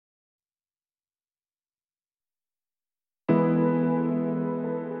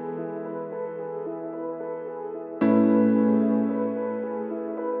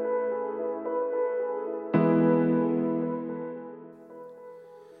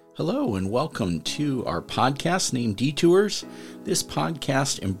Hello and welcome to our podcast named Detours. This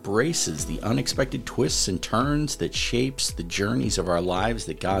podcast embraces the unexpected twists and turns that shapes the journeys of our lives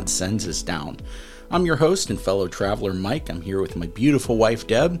that God sends us down. I'm your host and fellow traveler, Mike. I'm here with my beautiful wife,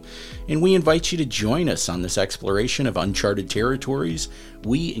 Deb, and we invite you to join us on this exploration of uncharted territories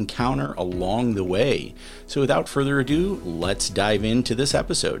we encounter along the way. So without further ado, let's dive into this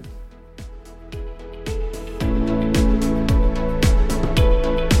episode.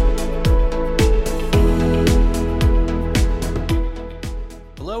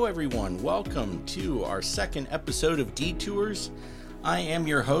 Hello everyone, welcome to our second episode of Detours. I am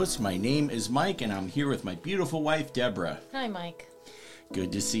your host, my name is Mike, and I'm here with my beautiful wife, Deborah. Hi, Mike.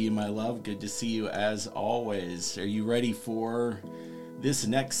 Good to see you, my love. Good to see you as always. Are you ready for this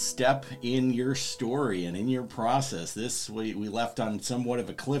next step in your story and in your process? This we left on somewhat of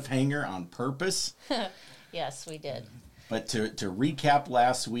a cliffhanger on purpose. Yes, we did. But to recap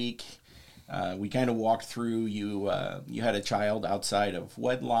last week, we kind of walked through, you had a child outside of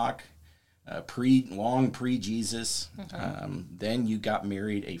wedlock, pre-Jesus. Then you got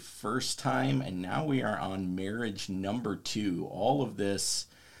married a first time, and now we are on marriage number 2. All of this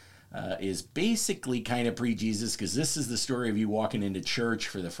is basically kind of pre-Jesus, because this is the story of you walking into church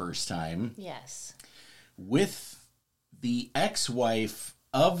for the first time. Yes. With the ex-wife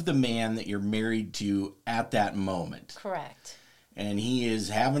of the man that you're married to at that moment. Correct. And he is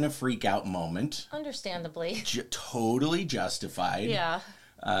having a freak out moment. Understandably. Totally justified. Yeah.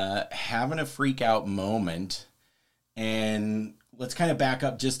 Having a freak out moment. And let's kind of back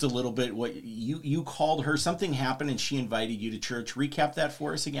up just a little bit. What you called her, something happened and she invited you to church. Recap that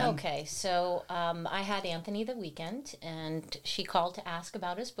for us again. Okay, so I had Anthony the weekend, and she called to ask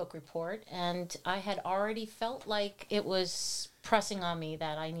about his book report, and I had already felt like it was pressing on me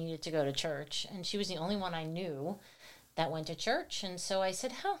that I needed to go to church, and she was the only one I knew that went to church. And so I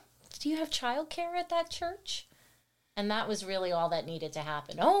said, do you have childcare at that church? And that was really all that needed to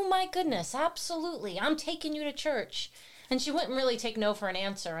happen. Oh my goodness, absolutely. I'm taking you to church. And she wouldn't really take no for an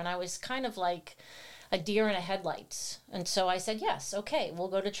answer. And I was kind of like a deer in the headlights. And so I said, yes, okay, we'll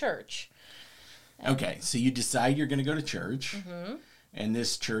go to church. Okay, so you decide you're going to go to church. Mm-hmm. And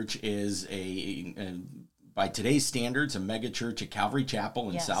this church is by today's standards, a mega church at Calvary Chapel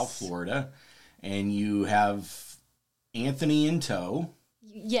in South Florida. And you have Anthony in tow.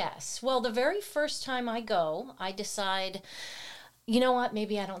 Yes. Well, the very first time I go, I decide, you know what,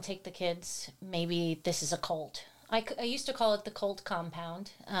 maybe I don't take the kids. Maybe this is a cult. I used to call it the cult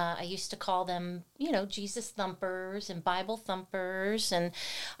compound. I used to call them, Jesus thumpers and Bible thumpers. And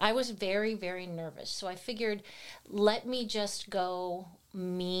I was very, very nervous. So I figured, let me just go,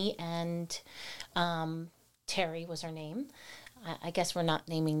 me and Terry was her name. I guess we're not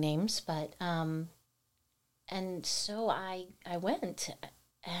naming names, but... And so I went,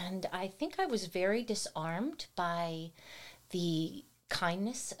 and I think I was very disarmed by the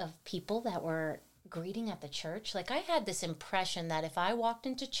kindness of people that were greeting at the church. Like, I had this impression that if I walked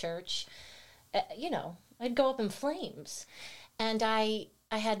into church, I'd go up in flames. And I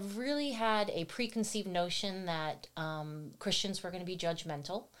had really had a preconceived notion that Christians were going to be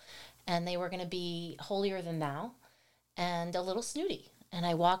judgmental, and they were going to be holier than thou, and a little snooty. And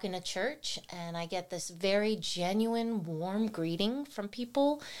I walk into church, and I get this very genuine, warm greeting from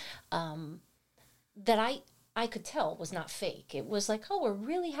people that I could tell was not fake. It was like, oh, we're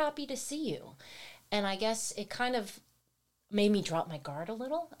really happy to see you. And I guess it kind of made me drop my guard a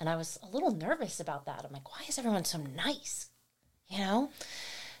little, and I was a little nervous about that. I'm like, why is everyone so nice?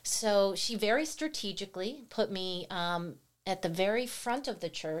 So she very strategically put me at the very front of the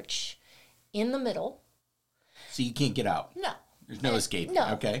church, in the middle. So you can't get out? No. There's no escape. No.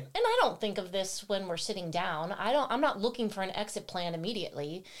 Okay. And I don't think of this when we're sitting down. I'm not looking for an exit plan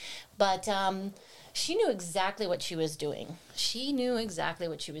immediately, but she knew exactly what she was doing.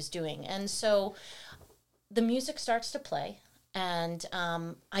 And so the music starts to play, and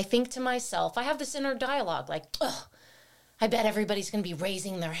I think to myself, I have this inner dialogue like, oh, I bet everybody's going to be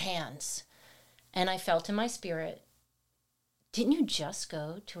raising their hands. And I felt in my spirit, didn't you just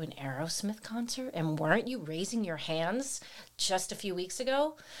go to an Aerosmith concert and weren't you raising your hands just a few weeks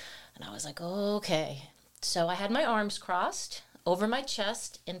ago? And I was like, okay. So I had my arms crossed over my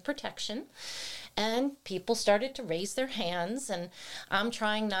chest in protection, and people started to raise their hands, and I'm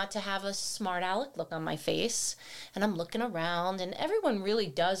trying not to have a smart aleck look on my face, and I'm looking around, and everyone really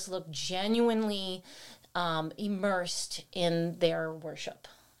does look genuinely immersed in their worship,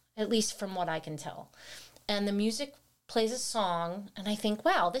 at least from what I can tell. And the music plays a song, and I think,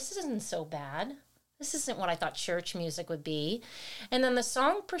 wow, this isn't so bad. This isn't what I thought church music would be. And then the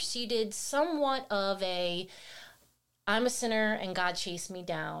song proceeded somewhat of a, I'm a sinner and God chased me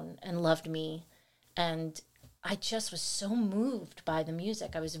down and loved me. And I just was so moved by the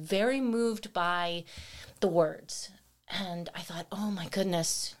music. I was very moved by the words. And I thought, oh my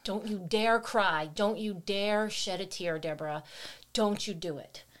goodness, don't you dare cry. Don't you dare shed a tear, Deborah. Don't you do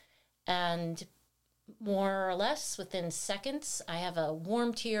it. And more or less within seconds, I have a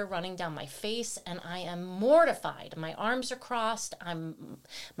warm tear running down my face, and I am mortified. My arms are crossed.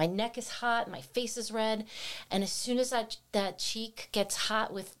 My neck is hot. My face is red. And as soon as that cheek gets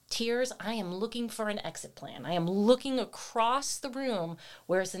hot with tears, I am looking for an exit plan. I am looking across the room.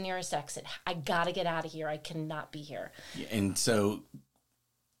 Where's the nearest exit? I got to get out of here. I cannot be here. And so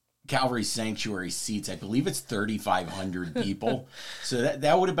Calvary Sanctuary seats, I believe it's 3,500 people. So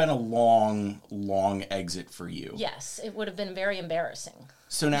that would have been a long exit for you. Yes, it would have been very embarrassing.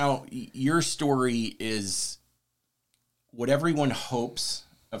 So now your story is what everyone hopes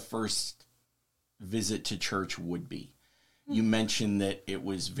a first visit to church would be. You mentioned that it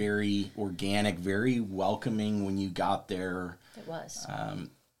was very organic, very welcoming when you got there. It was.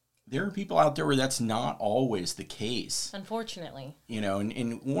 There are people out there where that's not always the case. Unfortunately.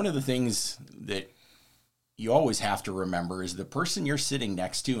 And one of the things that you always have to remember is the person you're sitting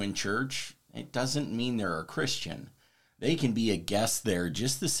next to in church, it doesn't mean they're a Christian. They can be a guest there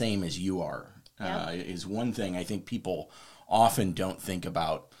just the same as you are, is one thing I think people often don't think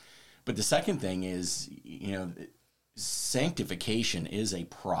about. But the second thing is, sanctification is a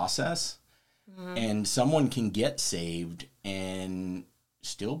process, and someone can get saved and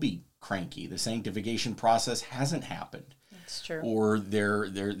still be cranky. The sanctification process hasn't happened. That's true. Or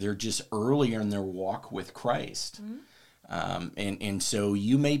they're just earlier in their walk with Christ. And so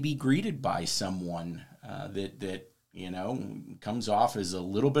you may be greeted by someone that comes off as a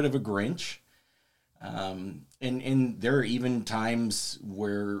little bit of a Grinch. And there are even times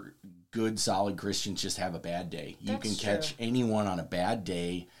where good, solid Christians just have a bad day. You can catch anyone on a bad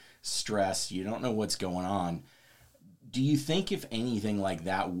day, stress, you don't know what's going on. Do you think if anything like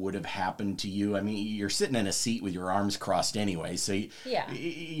that would have happened to you? I mean, you're sitting in a seat with your arms crossed anyway, so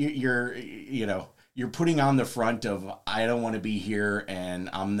you're putting on the front of, I don't want to be here and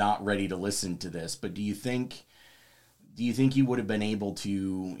I'm not ready to listen to this. But do you think you would have been able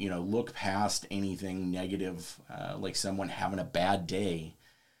to, look past anything negative, like someone having a bad day?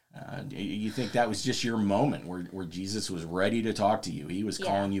 You think that was just your moment where Jesus was ready to talk to you? He was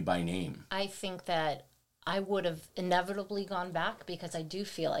calling you by name. I think that I would have inevitably gone back because I do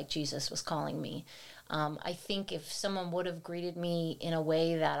feel like Jesus was calling me. I think if someone would have greeted me in a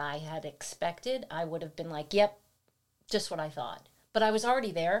way that I had expected, I would have been like, yep, just what I thought. But I was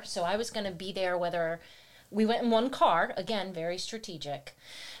already there, so I was going to be there whether we went in one car, again, very strategic.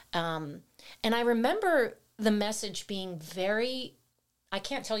 And I remember the message being very, I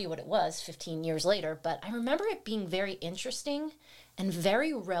can't tell you what it was 15 years later, but I remember it being very interesting and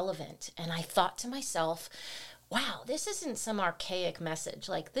very relevant. And I thought to myself, wow, this isn't some archaic message.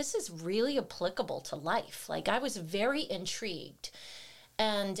 Like, this is really applicable to life. Like, I was very intrigued.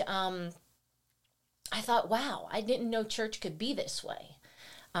 And I thought, wow, I didn't know church could be this way.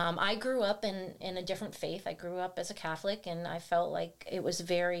 I grew up in a different faith. I grew up as a Catholic, and I felt like it was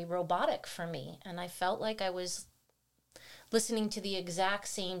very robotic for me. And I felt like I was listening to the exact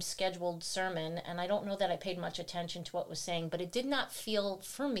same scheduled sermon, and I don't know that I paid much attention to what was saying, but it did not feel,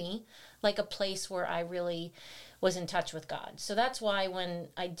 for me, like a place where I really was in touch with God. So that's why when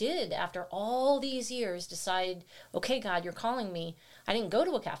I did, after all these years, decide, okay, God, you're calling me, I didn't go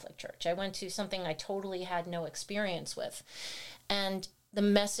to a Catholic church. I went to something I totally had no experience with. And the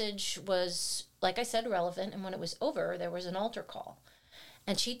message was, like I said, relevant, and when it was over, there was an altar call.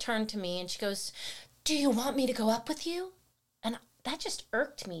 And she turned to me and she goes, "Do you want me to go up with you?" And that just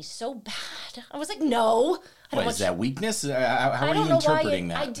irked me so bad. I was like, no. Is that weakness? How are you interpreting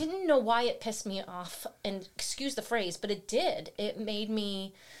that? I didn't know why it pissed me off, and excuse the phrase, but it did. It made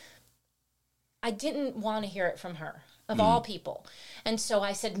me, I didn't want to hear it from her, of all people. And so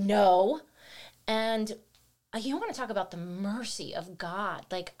I said no. And you want to talk about the mercy of God.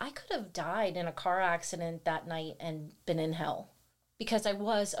 Like, I could have died in a car accident that night and been in hell because I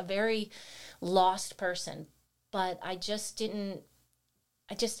was a very lost person. But I just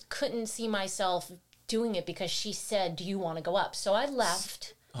couldn't see myself doing it because she said, "Do you want to go up?" So I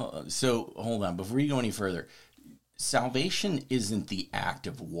left. So hold on, before you go any further, salvation isn't the act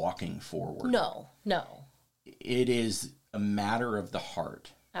of walking forward. No. It is a matter of the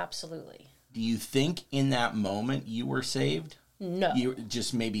heart. Absolutely. Do you think in that moment you were saved? No. You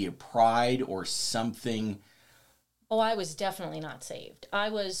just maybe a pride or something? Oh, I was definitely not saved. I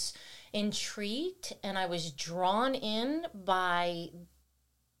was intrigued and I was drawn in by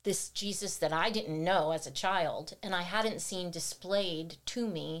this Jesus that I didn't know as a child and I hadn't seen displayed to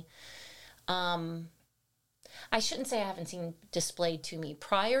me. I shouldn't say I haven't seen displayed to me.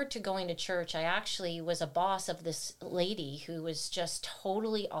 Prior to going to church, I actually was a boss of this lady who was just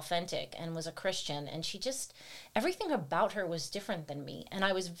totally authentic and was a Christian. And she just, everything about her was different than me. And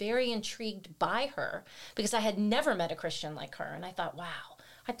I was very intrigued by her because I had never met a Christian like her. And I thought, wow,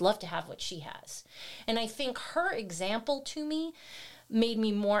 I'd love to have what she has. And I think her example to me made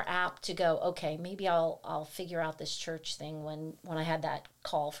me more apt to go, okay, maybe I'll figure out this church thing when I had that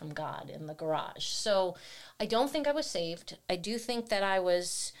call from God in the garage. So I don't think I was saved. I do think that I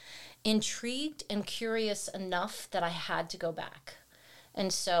was intrigued and curious enough that I had to go back.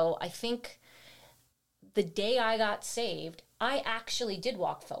 And so I think the day I got saved, I actually did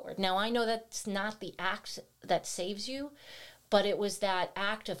walk forward. Now, I know that's not the act that saves you, but it was that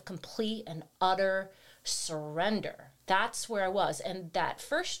act of complete and utter surrender. That's where I was. And that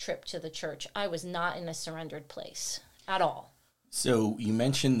first trip to the church, I was not in a surrendered place at all. So you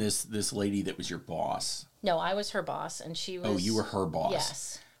mentioned this lady that was your boss. No, I was her boss, and she was... Oh, you were her boss.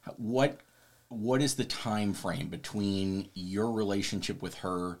 Yes. What is the time frame between your relationship with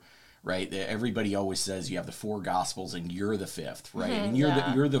her, right? Everybody always says you have the 4 gospels and you're the 5th, right? And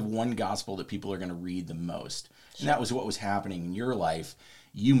you're the one gospel that people are going to read the most. Sure. And that was what was happening in your life.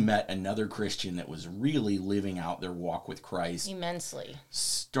 You met another Christian that was really living out their walk with Christ. Immensely.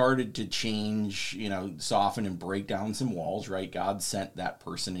 Started to change, soften and break down some walls, right? God sent that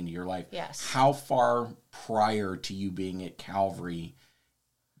person into your life. Yes. How far prior to you being at Calvary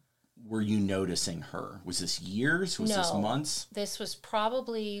were you noticing her? Was this years? Was this months? This was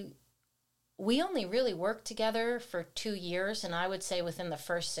probably... We only really worked together for 2 years, and I would say within the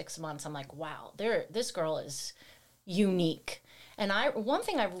first 6 months, I'm like, wow, this girl is unique. And one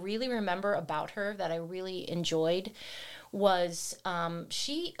thing I really remember about her that I really enjoyed was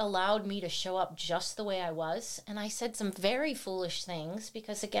she allowed me to show up just the way I was. And I said some very foolish things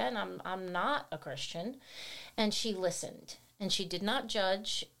because, again, I'm not a Christian. And she listened, and she did not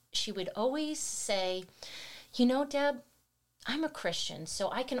judge. She would always say, Deb, I'm a Christian,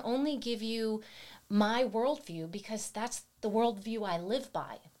 so I can only give you my worldview because that's the worldview I live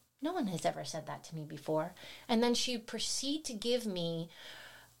by. No one has ever said that to me before. And then she'd proceed to give me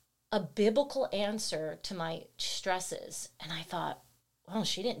a biblical answer to my stresses. And I thought, well,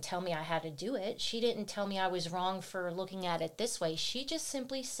 she didn't tell me I had to do it. She didn't tell me I was wrong for looking at it this way. She just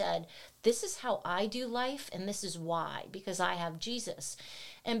simply said, this is how I do life, and this is why, because I have Jesus.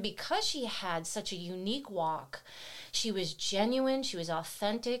 And because she had such a unique walk, she was genuine, she was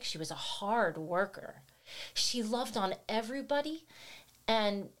authentic, she was a hard worker. She loved on everybody,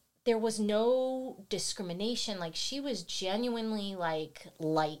 and there was no discrimination. Like, she was genuinely,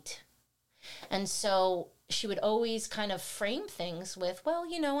 light. And so she would always kind of frame things with, well,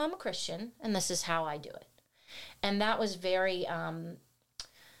 I'm a Christian, and this is how I do it. And that was very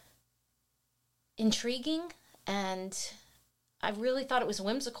intriguing, and I really thought it was a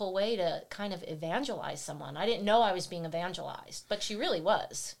whimsical way to kind of evangelize someone. I didn't know I was being evangelized, but she really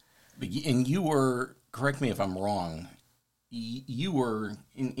was. And you were, correct me if I'm wrong, you were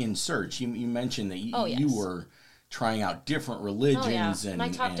in search. You mentioned that you were trying out different religions and I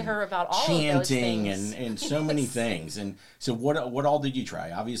talked to her about all chanting of those things. and so many things. And so what all did you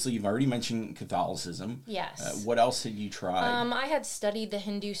try? Obviously, you've already mentioned Catholicism. Yes. What else had you tried? I had studied the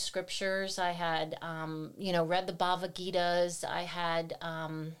Hindu scriptures. I had, read the Bhagavad Gitas. I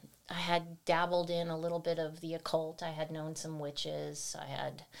had dabbled in a little bit of the occult. I had known some witches. I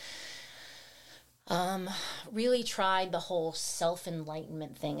had really tried the whole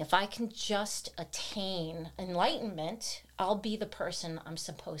self-enlightenment thing. If I can just attain enlightenment, I'll be the person I'm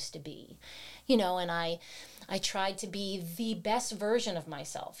supposed to be. And I tried to be the best version of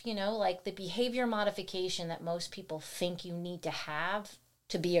myself, like the behavior modification that most people think you need to have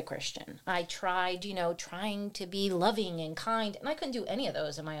to be a Christian. I tried, trying to be loving and kind, and I couldn't do any of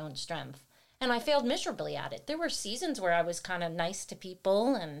those in my own strength. And I failed miserably at it. There were seasons where I was kind of nice to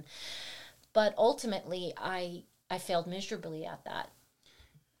people, but ultimately I failed miserably at that.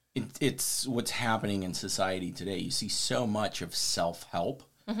 It's what's happening in society today. You see so much of self-help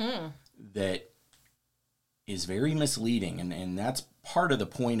that is very misleading. And that's part of the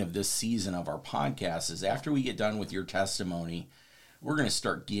point of this season of our podcast is after we get done with your testimony, we're going to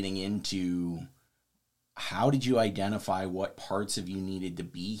start getting into how did you identify what parts of you needed to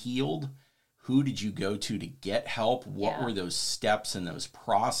be healed? Who did you go to get help? What were those steps and those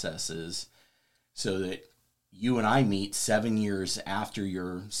processes so that you and I meet 7 years after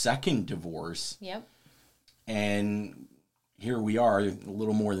your second divorce? Yep. And here we are a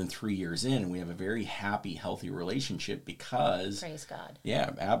little more than 3 years in, and we have a very happy, healthy relationship because... Praise God.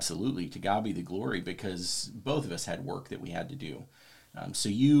 Yeah, absolutely. To God be the glory, because both of us had work that we had to do. So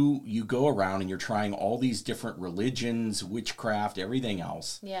you go around and you're trying all these different religions, witchcraft, everything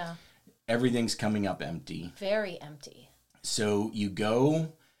else. Yeah. Everything's coming up empty. Very empty. So you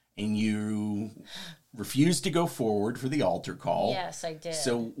go and you refuse to go forward for the altar call. Yes, I did.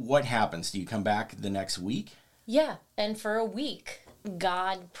 So what happens? Do you come back the next week? Yeah, and for a week,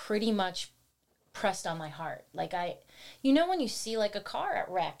 God pretty much pressed on my heart. Like when you see like a car at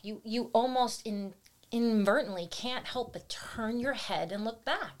wreck, you almost inadvertently can't help but turn your head and look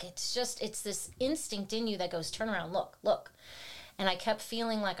back. It's this instinct in you that goes, turn around, look. And I kept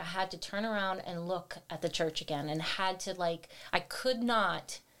feeling like I had to turn around and look at the church again, and had to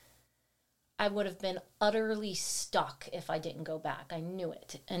I would have been utterly stuck if I didn't go back. I knew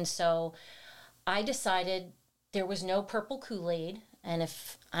it. And so I decided there was no purple Kool-Aid. And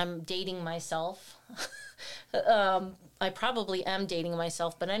if I'm dating myself, I probably am dating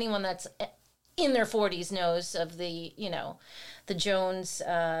myself, but anyone that's in their 40s knows of the Jones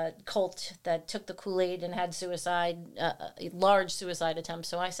cult that took the Kool-Aid and had large suicide attempts.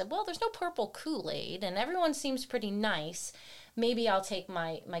 So I said, well, there's no purple Kool-Aid and everyone seems pretty nice. Maybe I'll take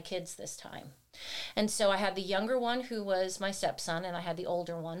my kids this time. And so I had the younger one who was my stepson, and I had the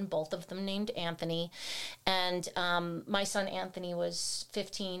older one, both of them named Anthony. And my son Anthony was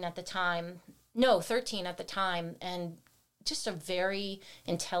 13 at the time, and just a very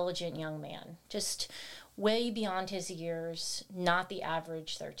intelligent young man, just way beyond his years, not the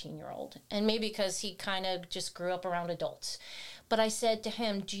average 13-year-old. And maybe because he kind of just grew up around adults. But I said to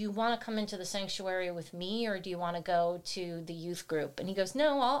him, do you want to come into the sanctuary with me, or do you want to go to the youth group? And he goes,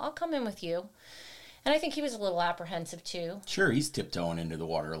 no, I'll come in with you. And I think he was a little apprehensive too. Sure, he's tiptoeing into the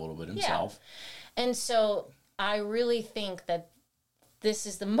water a little bit himself. Yeah. And so I really think that this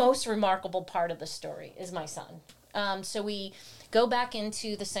is the most remarkable part of the story, is my son. So we go back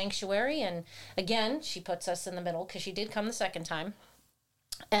into the sanctuary, and again, she puts us in the middle because she did come the second time.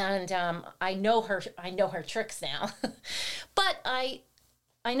 And I know her tricks now, but I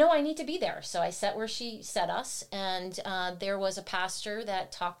know I need to be there. So I sat where she set us, and there was a pastor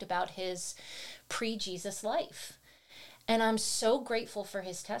that talked about his pre-Jesus life. And I'm so grateful for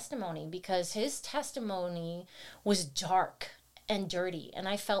his testimony, because his testimony was dark and dirty. And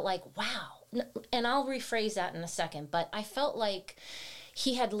I felt like, wow. And I'll rephrase that in a second, but I felt like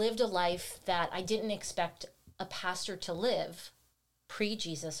he had lived a life that I didn't expect a pastor to live,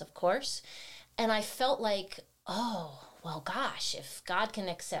 pre-Jesus, of course. And I felt like, oh, well, gosh, if God can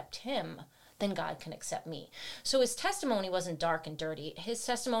accept him, then God can accept me. So his testimony wasn't dark and dirty. His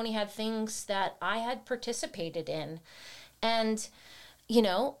testimony had things that I had participated in. And,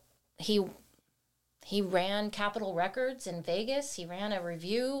 he ran Capitol Records in Vegas. He ran a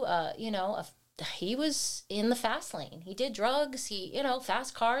review, he was in the fast lane. He did drugs,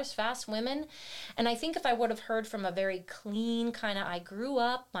 fast cars, fast women. And I think if I would have heard from a very clean kind of, I grew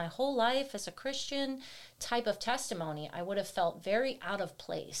up my whole life as a Christian type of testimony, I would have felt very out of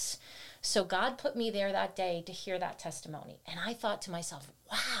place. So God put me there that day to hear that testimony. And I thought to myself,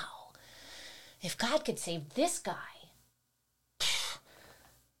 wow, if God could save this guy,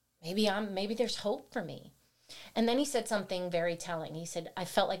 maybe there's hope for me. And then he said something very telling. He said, I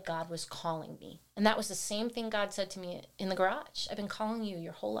felt like God was calling me. And that was the same thing God said to me in the garage. I've been calling you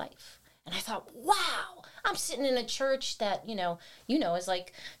your whole life. And I thought, wow, I'm sitting in a church that, is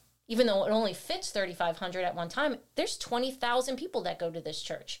like, even though it only fits 3,500 at one time, there's 20,000 people that go to this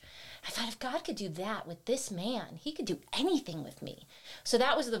church. I thought, if God could do that with this man, he could do anything with me. So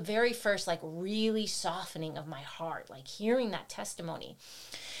that was the very first, really softening of my heart, hearing that testimony.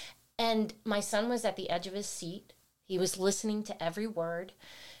 And my son was at the edge of his seat. He was listening to every word.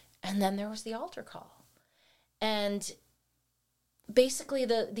 And then there was the altar call. And basically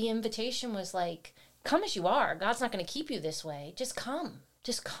the invitation was come as you are. God's not going to keep you this way. Just come.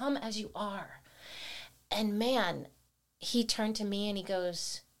 Just come as you are. And man, he turned to me and he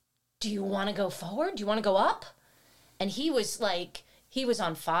goes, do you want to go forward? Do you want to go up? And he was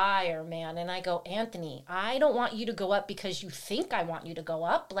on fire, man. And I go, Anthony, I don't want you to go up because you think I want you to go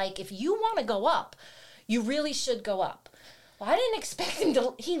up. If you want to go up, you really should go up. Well, I didn't expect him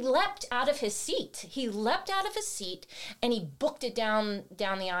to. He leapt out of his seat. And he booked it down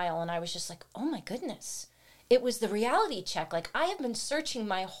the aisle. And I was just like, oh my goodness. It was the reality check. I have been searching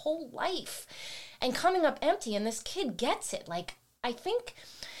my whole life and coming up empty. And this kid gets it. I think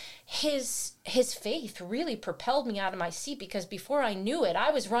his faith really propelled me out of my seat, because before I knew it,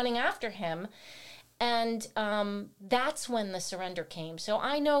 I was running after him. And that's when the surrender came. So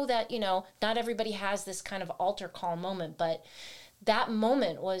I know that, not everybody has this kind of altar call moment, but that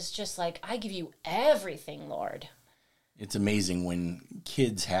moment was just like, I give you everything, Lord. It's amazing when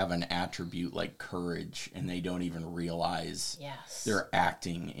kids have an attribute like courage and they don't even realize they're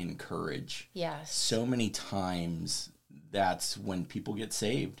acting in courage. Yes. So many times that's when people get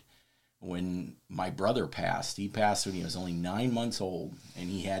saved. When my brother passed, he passed when he was only 9 months old, and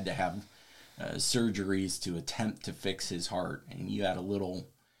he had to have surgeries to attempt to fix his heart. And you had a little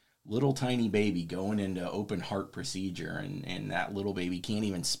tiny baby going into open heart procedure, and that little baby can't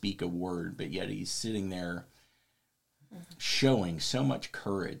even speak a word, but yet he's sitting there showing so much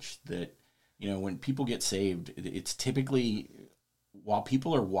courage that, when people get saved, it's typically, while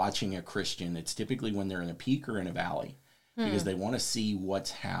people are watching a Christian, it's typically when they're in a peak or in a valley, because they want to see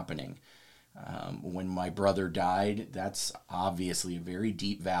what's happening. When my brother died, that's obviously a very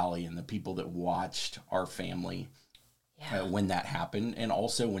deep valley, and the people that watched our family when that happened, and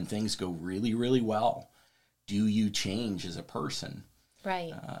also when things go really, really well, do you change as a person?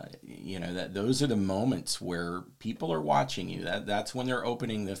 Right. That those are the moments where people are watching you. That's when they're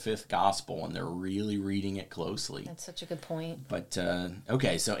opening the fifth gospel and they're really reading it closely. That's such a good point. But,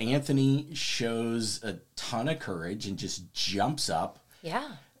 okay, so Anthony shows a ton of courage and just jumps up. Yeah.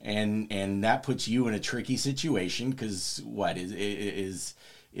 And that puts you in a tricky situation, because what is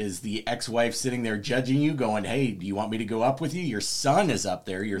the ex-wife sitting there judging you, going, "Hey, do you want me to go up with you? Your son is up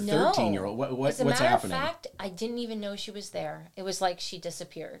there. Your 13-year-old. What's happening?" As a matter of fact, I didn't even know she was there. It was like she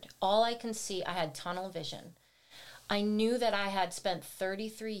disappeared. All I can see, I had tunnel vision. I knew that I had spent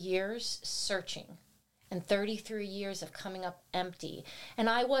 33 years searching, and 33 years of coming up empty. And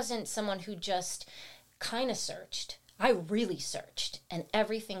I wasn't someone who just kind of searched. I really searched, and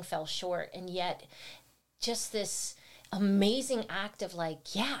everything fell short. And yet, just this amazing act of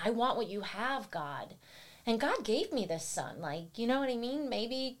like, yeah, I want what you have, God. And God gave me this son. Like, you know what I mean?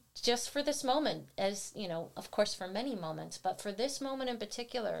 Maybe just for this moment, as, of course for many moments, but for this moment in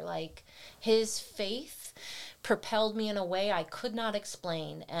particular, like, his faith propelled me in a way I could not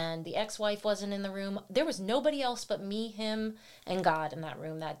explain. And the ex-wife wasn't in the room. There was nobody else but me, him, and God in that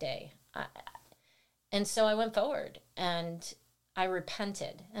room that day. And so I went forward and I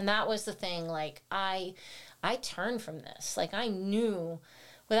repented. And that was the thing. Like, I turned from this. Like, I knew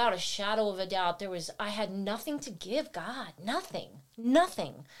without a shadow of a doubt I had nothing to give God.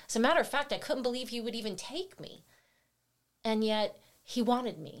 Nothing. As a matter of fact, I couldn't believe he would even take me. And yet he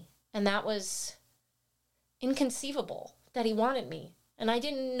wanted me. And that was inconceivable, that he wanted me. And I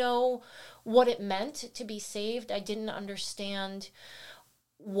didn't know what it meant to be saved. I didn't understand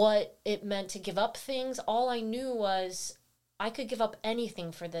what it meant to give up things. All I knew was I could give up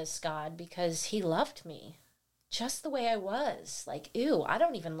anything for this God, because he loved me just the way I was. Like, ew, I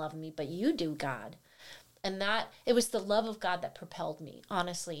don't even love me, but you do, God. And it was the love of God that propelled me,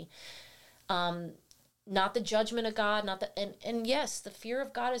 honestly. Not the judgment of God, and yes, the fear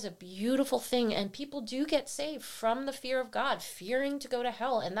of God is a beautiful thing, and people do get saved from the fear of God, fearing to go to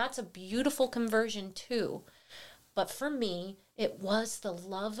hell, and that's a beautiful conversion too. But for me, it was the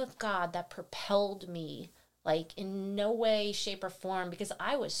love of God that propelled me, like, in no way, shape, or form, because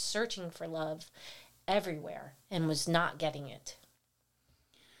I was searching for love everywhere and was not getting it.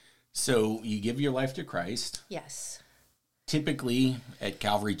 So you give your life to Christ. Yes. Typically at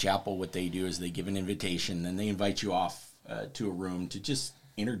Calvary Chapel, what they do is they give an invitation, then they invite you off to a room to just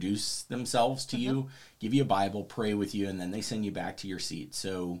introduce themselves to you, give you a Bible, pray with you, and then they send you back to your seat.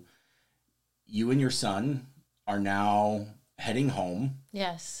 So you and your son are now heading home.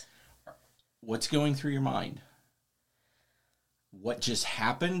 Yes. What's going through your mind? What just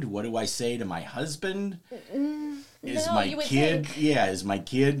happened? What do I say to my husband? Is my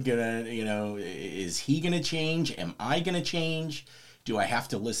kid gonna, is he gonna change? Am I gonna change? Do I have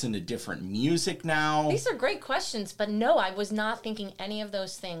to listen to different music now? These are great questions, but no, I was not thinking any of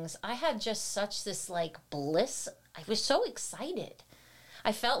those things. I had just such this, like, bliss. I was so excited.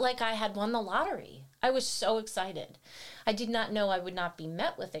 I felt like I had won the lottery. I was so excited. I did not know I would not be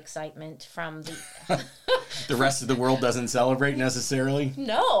met with excitement from the... The rest of the world doesn't celebrate necessarily?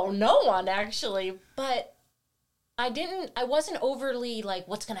 No one actually. But I wasn't overly like,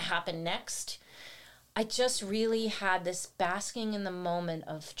 what's going to happen next? I just really had this basking in the moment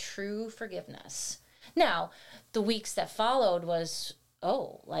of true forgiveness. Now, the weeks that followed was,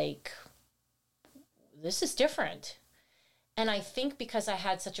 this is different. And I think because I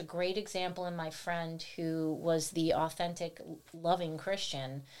had such a great example in my friend who was the authentic, loving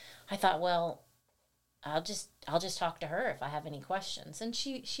Christian, I thought, well, I'll just talk to her if I have any questions. And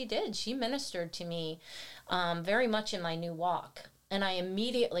she did. She ministered to me very much in my new walk. And I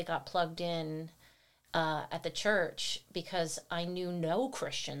immediately got plugged in at the church because I knew no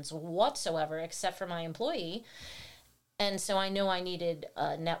Christians whatsoever except for my employee. And so I know I needed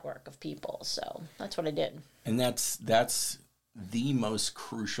a network of people. So that's what I did. And that's the most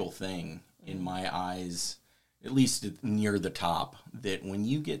crucial thing in my eyes, at least near the top, that when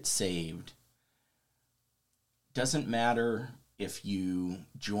you get saved, doesn't matter if you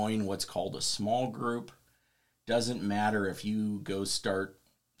join what's called a small group, doesn't matter if you go start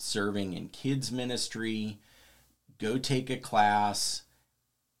serving in kids ministry, go take a class,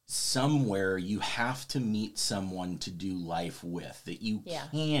 somewhere you have to meet someone to do life with that you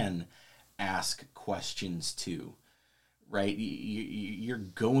can ask questions to, right? You're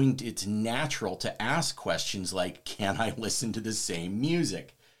going to, it's natural to ask questions like, can I listen to the same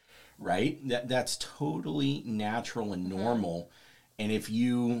music? Right? That's totally natural and normal. And if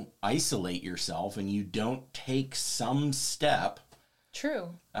you isolate yourself and you don't take some step, true,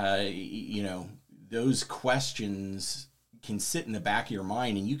 those questions can sit in the back of your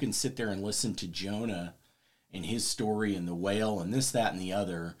mind, and you can sit there and listen to Jonah and his story and the whale and this, that, and the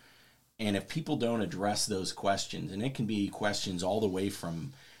other. And if people don't address those questions, and it can be questions all the way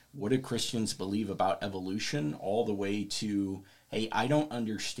from what do Christians believe about evolution, all the way to, hey, I don't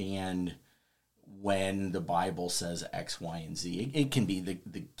understand when the Bible says X, Y, and Z. It can be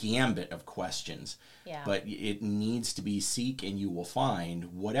the gambit of questions. Yeah. But it needs to be seek and you will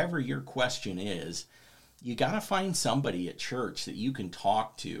find. Whatever your question is, you got to find somebody at church that you can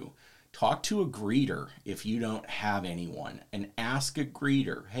talk to. Talk to a greeter if you don't have anyone, and ask a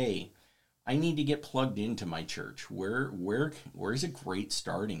greeter, hey, I need to get plugged into my church. Where's a great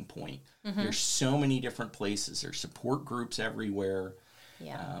starting point? There's so many different places. There's support groups everywhere.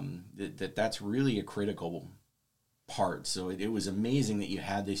 Yeah. That's really a critical part. So it was amazing that you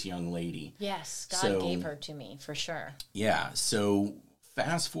had this young lady. Yes, God gave her to me, for sure. Yeah, so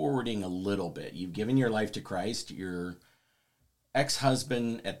fast forwarding a little bit, you've given your life to Christ. Your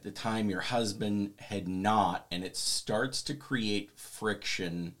ex-husband, at the time your husband had not, and it starts to create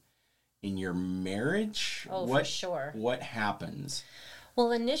friction in your marriage. Oh, for sure. What happens?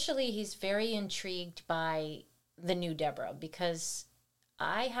 Well, initially he's very intrigued by the new Deborah because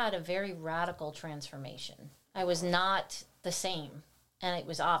I had a very radical transformation. I was not the same, and it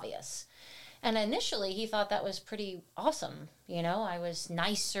was obvious. And initially, he thought that was pretty awesome. I was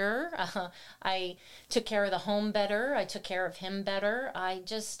nicer. I took care of the home better. I took care of him better. I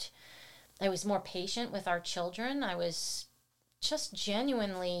was more patient with our children. I was just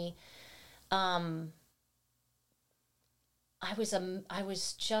genuinely, I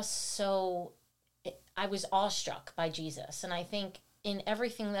was awestruck by Jesus. And I think in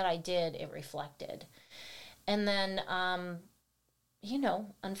everything that I did, it reflected. And then,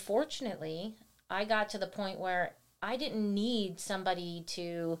 unfortunately, I got to the point where I didn't need somebody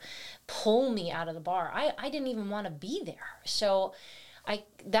to pull me out of the bar. I didn't even want to be there. So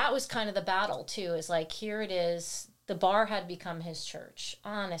that was kind of the battle too, is like, here it is. The bar had become his church.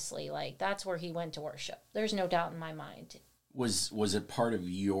 Honestly, like that's where he went to worship. There's no doubt in my mind. Was it part of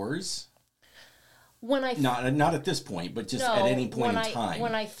yours? When I not at this point, but just at any point in time.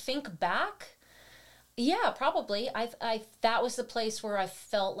 When I think back, yeah, probably. I that was the place where I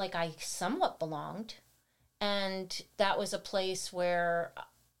felt like I somewhat belonged, and that was a place where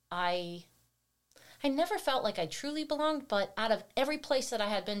I never felt like I truly belonged. But out of every place that I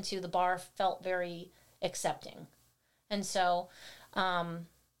had been to, the bar felt very accepting, and so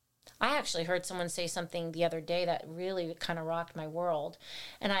I actually heard someone say something the other day that really kind of rocked my world.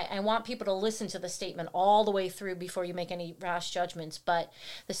 And I want people to listen to the statement all the way through before you make any rash judgments. But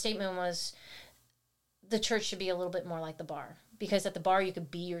the statement was, the church should be a little bit more like the bar. Because at the bar, you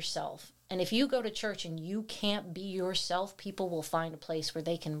could be yourself. And if you go to church and you can't be yourself, people will find a place where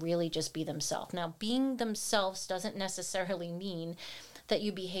they can really just be themselves. Now, being themselves doesn't necessarily mean that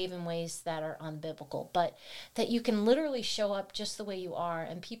you behave in ways that are unbiblical, but that you can literally show up just the way you are,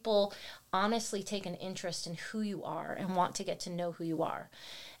 and people honestly take an interest in who you are and want to get to know who you are.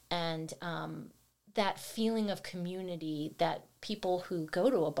 And that feeling of community that people who go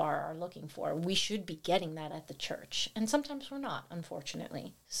to a bar are looking for, we should be getting that at the church. And sometimes we're not,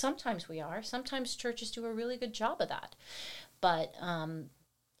 unfortunately. Sometimes we are. Sometimes churches do a really good job of that. But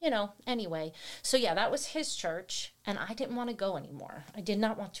anyway, so yeah, that was his church, and I didn't want to go anymore. I did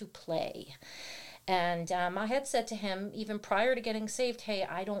not want to play. And I had said to him, even prior to getting saved, hey,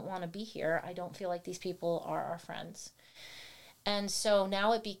 I don't want to be here. I don't feel like these people are our friends. And so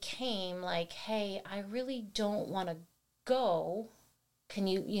now it became like, hey, I really don't want to go. Can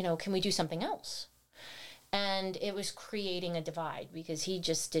we do something else? And it was creating a divide because he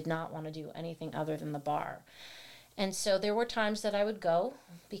just did not want to do anything other than the bar. And so there were times that I would go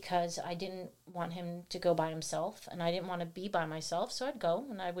because I didn't want him to go by himself and I didn't want to be by myself. So I'd go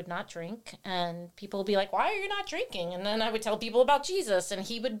and I would not drink. And people would be like, why are you not drinking? And then I would tell people about Jesus and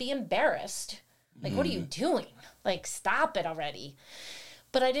he would be embarrassed. Like, what are you doing? Like, stop it already.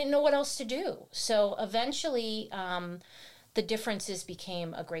 But I didn't know what else to do. So eventually the differences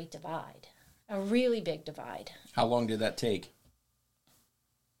became a great divide, a really big divide. How long did that take?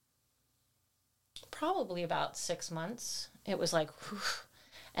 Probably about 6 months. It was like, whew.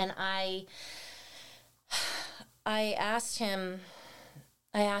 And I asked him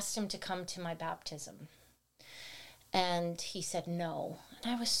to come to my baptism. And he said no.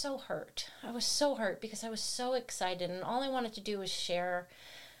 And I was so hurt. I was so hurt because I was so excited. And all I wanted to do was share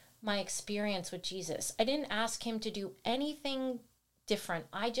my experience with Jesus. I didn't ask him to do anything different.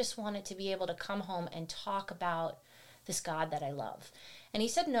 I just wanted to be able to come home and talk about this God that I love. And he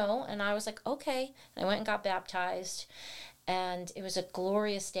said no, and I was like, okay. And I went and got baptized, and it was a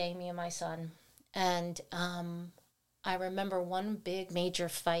glorious day, me and my son. And I remember one big major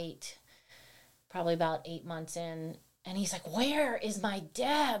fight, probably about 8 months in, and he's like, where is my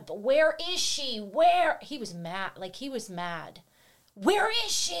Deb? Where is she? Where? He was mad. Like, he was mad. Where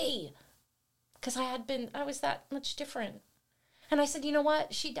is she? Because I was that much different. And I said, you know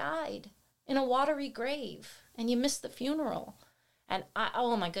what? She died in a watery grave, and you missed the funeral. And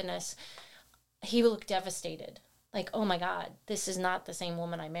oh my goodness, he looked devastated. Like, oh my God, this is not the same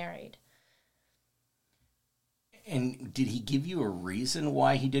woman I married. And did he give you a reason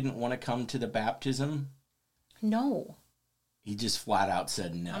why he didn't want to come to the baptism? No. He just flat out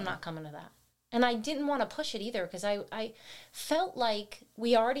said no. I'm not coming to that. And I didn't want to push it either because I felt like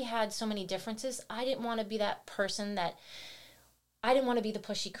we already had so many differences. I didn't want to be that person I didn't want to be the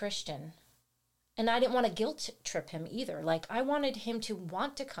pushy Christian. And I didn't want to guilt trip him either. Like, I wanted him to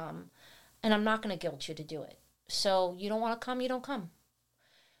want to come, and I'm not going to guilt you to do it. So you don't want to come, you don't come.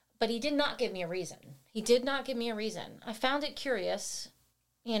 But he did not give me a reason. He did not give me a reason. I found it curious.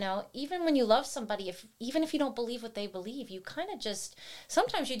 You know, even when you love somebody, even if you don't believe what they believe, you kind of just,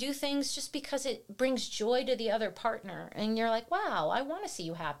 sometimes you do things just because it brings joy to the other partner. And you're like, wow, I want to see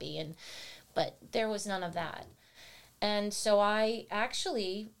you happy. But there was none of that. And so I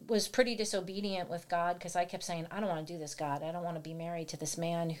actually was pretty disobedient with God because I kept saying, I don't want to do this, God. I don't want to be married to this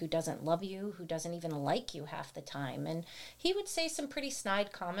man who doesn't love you, who doesn't even like you half the time. And he would say some pretty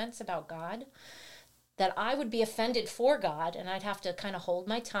snide comments about God that I would be offended for God, and I'd have to kind of hold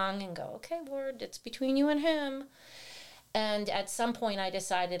my tongue and go, okay, Lord, it's between you and him. And at some point I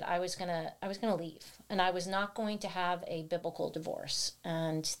decided I was gonna leave, and I was not going to have a biblical divorce.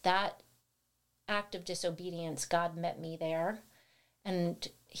 And that act of disobedience, God met me there, and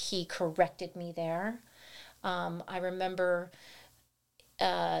he corrected me there. I remember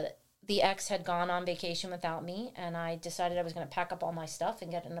the ex had gone on vacation without me, and I decided I was going to pack up all my stuff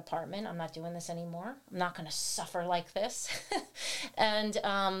and get an apartment. I'm not doing this anymore. I'm not going to suffer like this. And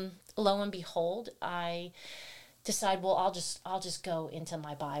lo and behold, I decide, well, I'll just go into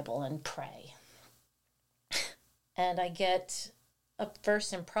my Bible and pray. And I get a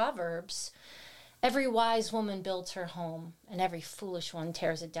verse in Proverbs. Every wise woman builds her home, and every foolish one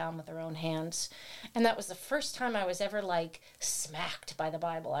tears it down with her own hands. And that was the first time I was ever, like, smacked by the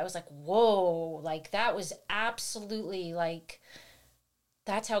Bible. I was like, whoa, like, that was absolutely, like,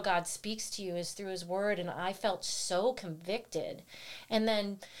 that's how God speaks to you, is through his word. And I felt so convicted. And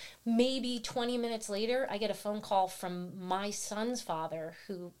then maybe 20 minutes later, I get a phone call from my son's father,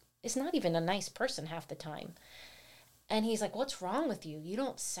 who is not even a nice person half the time. And he's like, what's wrong with you? You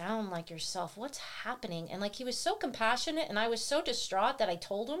don't sound like yourself. What's happening? And like, he was so compassionate, and I was so distraught that I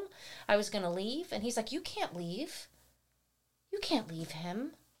told him I was going to leave. And he's like, you can't leave. You can't leave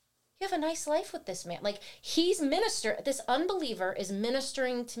him. You have a nice life with this man. Like, this unbeliever is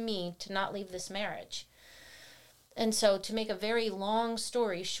ministering to me to not leave this marriage. And so, to make a very long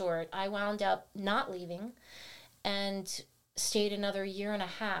story short, I wound up not leaving and stayed another 1.5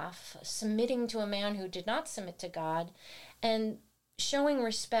 years, submitting to a man who did not submit to God, and showing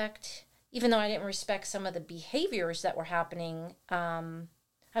respect, even though I didn't respect some of the behaviors that were happening. I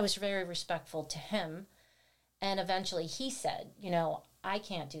was very respectful to him. And eventually he said, I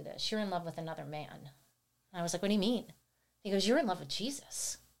can't do this. You're in love with another man. And I was like, what do you mean? He goes, you're in love with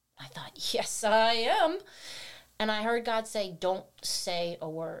Jesus. I thought, yes, I am. And I heard God say, don't say a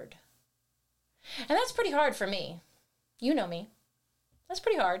word. And that's pretty hard for me. You know me. That's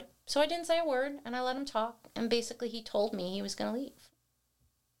pretty hard. So I didn't say a word, and I let him talk. And basically he told me he was going to leave.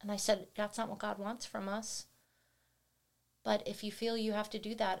 And I said, that's not what God wants from us. But if you feel you have to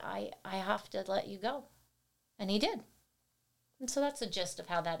do that, I have to let you go. And he did. And so that's the gist of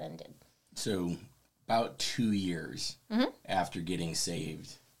how that ended. So about 2 years after getting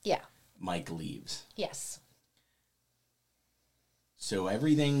saved, Yeah. Mike leaves. Yes. So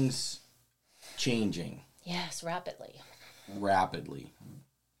everything's changing. Yes, rapidly. Rapidly.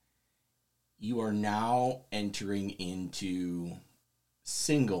 You are now entering into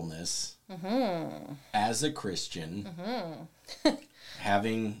singleness as a Christian,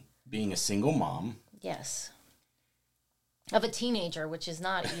 being a single mom. Yes. Of a teenager, which is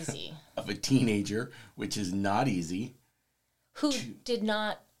not easy. Of a teenager, which is not easy. Who did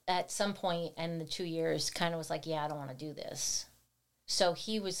not, at some point in the 2 years, kind of was like, yeah, I don't want to do this. So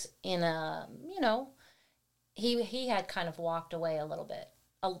he was in a, he had kind of walked away a little bit.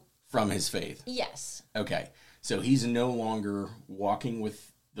 From his faith? Yes. Okay. So he's no longer walking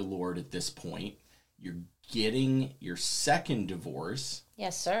with the Lord at this point. You're getting your second divorce.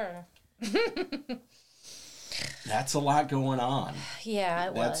 Yes, sir. That's a lot going on. Yeah,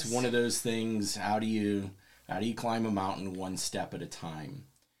 it was. That's one of those things. How do you climb a mountain one step at a time?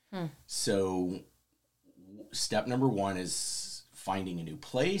 So step number one is finding a new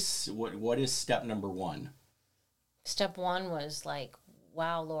place. What is step number one? Step one was like,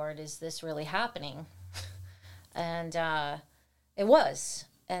 wow, Lord, is this really happening? And it was.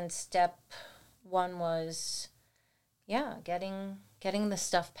 And step one was, getting the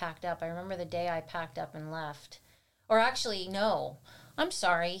stuff packed up. I remember the day I packed up and left. Or actually, no, I'm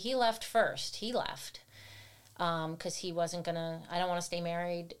sorry. He left first. He left because he wasn't going to, I don't want to stay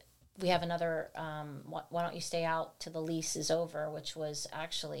married. We have another, why don't you stay out till the lease is over, which was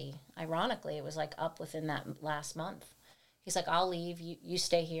actually, ironically, it was like up within that last month. He's like, I'll leave. You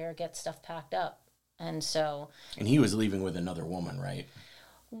stay here, get stuff packed up. And so. And he was leaving with another woman, right?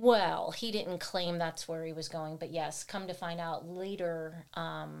 Well, he didn't claim that's where he was going, but yes, come to find out later,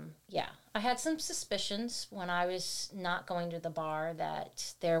 I had some suspicions when I was not going to the bar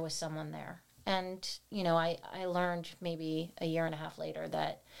that there was someone there. And, I learned maybe a year and a half later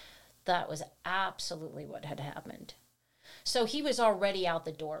that was absolutely what had happened. So he was already out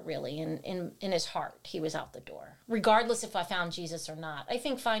the door, really, in his heart. He was out the door, regardless if I found Jesus or not. I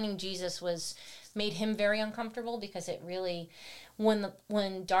think finding Jesus made him very uncomfortable because it really,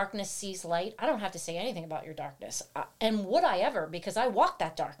 when darkness sees light, I don't have to say anything about your darkness. And would I ever? Because I walk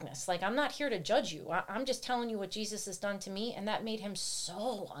that darkness. Like, I'm not here to judge you. I'm just telling you what Jesus has done to me, and that made him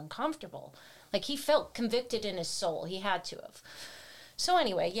so uncomfortable. Like, he felt convicted in his soul. He had to have. So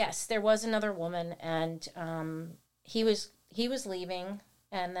anyway, yes, there was another woman, and he was leaving,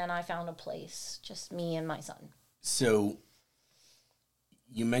 and then I found a place, just me and my son. So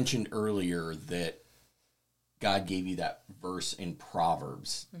you mentioned earlier that God gave you that verse in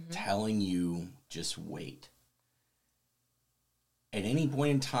Proverbs telling you just wait. At any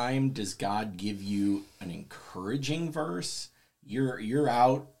point in time, does God give you an encouraging verse? You're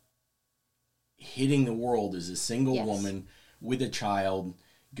out hitting the world as a single woman with a child,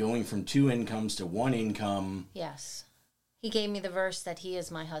 going from 2 incomes to 1 income. Yes. He gave me the verse that he is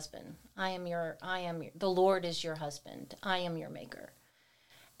my husband. The Lord is your husband. I am your maker.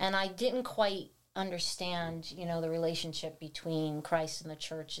 And I didn't quite understand, the relationship between Christ and the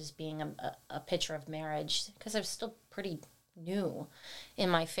church as being a picture of marriage, because I'm still pretty new in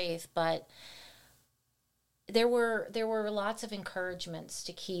my faith, but there were lots of encouragements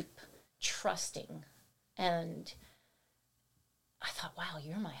to keep trusting. And I thought, wow,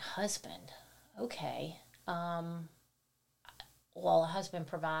 you're my husband. Okay. Well, a husband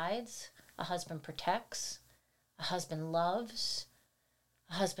provides, a husband protects, a husband loves,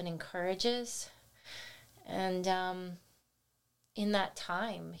 a husband encourages. And in that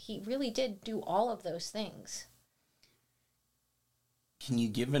time, he really did do all of those things. Can you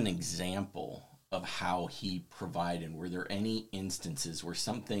give an example of how he provided? Were there any instances where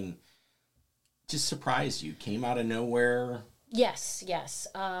something just surprised you, came out of nowhere? Yes.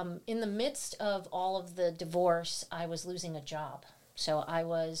 In the midst of all of the divorce, I was losing a job. So I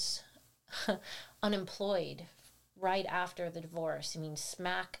was unemployed right after the divorce. I mean,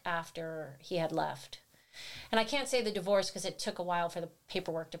 smack after he had left. And I can't say the divorce because it took a while for the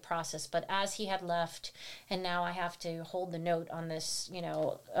paperwork to process. But as he had left, and now I have to hold the note on this,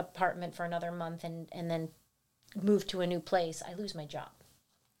 apartment for another month and then move to a new place, I lose my job.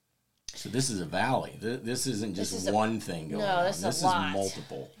 So this is a valley. This isn't just one thing going on. This is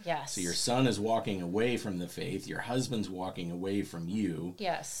multiple. Yes. So your son is walking away from the faith. Your husband's walking away from you.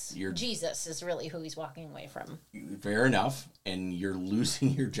 Yes. Jesus is really who he's walking away from. Fair enough. And you're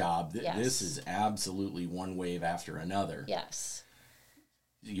losing your job. Yes. This is absolutely one wave after another. Yes.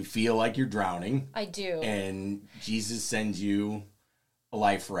 You feel like you're drowning. I do. And Jesus sends you A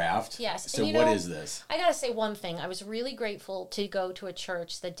life raft. Yes. So what is this? I got to say one thing. I was really grateful to go to a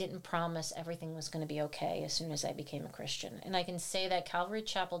church that didn't promise everything was going to be okay as soon as I became a Christian. And I can say that Calvary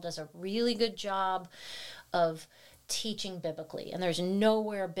Chapel does a really good job of teaching biblically. And there's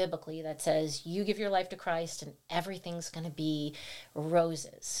nowhere biblically that says you give your life to Christ and everything's going to be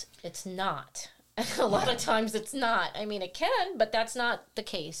roses. It's not. A lot of times it's not. I mean, it can, but that's not the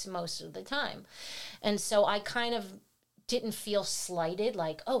case most of the time. And so I kind of didn't feel slighted,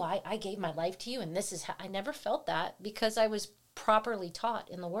 like, oh, I gave my life to you and this is how. I never felt that because I was properly taught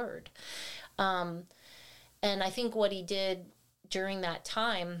in the Word. And I think what he did during that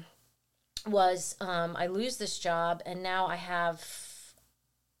time was I lose this job and now I have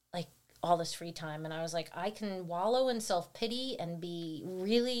like all this free time. And I was like, I can wallow in self-pity and be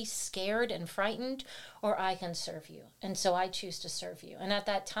really scared and frightened, or I can serve you. And so I choose to serve you. And at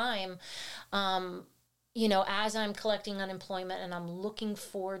that time, as I'm collecting unemployment and I'm looking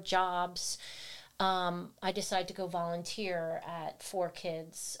for jobs, I decided to go volunteer at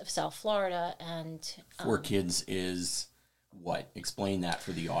 4Kids of South Florida. And 4Kids is what? Explain that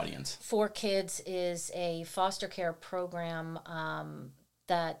for the audience. 4Kids is a foster care program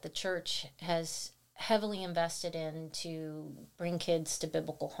that the church has heavily invested in to bring kids to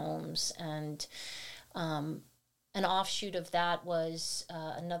biblical homes. And an offshoot of that was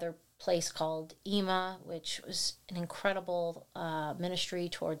another place called EMA, which was an incredible ministry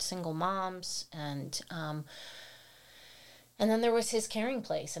towards single moms, and then there was his caring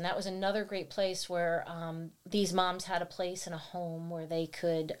place, and that was another great place where these moms had a place in a home where they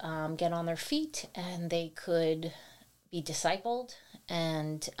could get on their feet and they could be discipled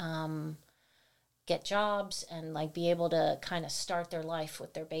and get jobs and like be able to kind of start their life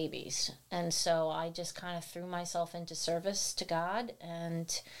with their babies. And so I just kind of threw myself into service to God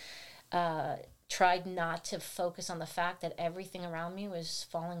and tried not to focus on the fact that everything around me was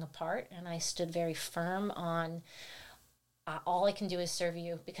falling apart, and I stood very firm on all I can do is serve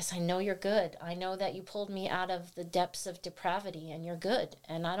you because I know you're good. I know that you pulled me out of the depths of depravity and you're good.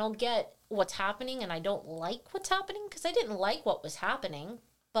 And I don't get what's happening and I don't like what's happening because I didn't like what was happening,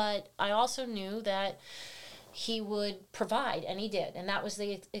 but I also knew that he would provide, and he did. And that was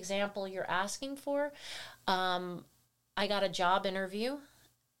the example you're asking for. I got a job interview.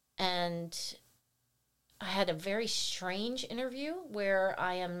 And I had a very strange interview where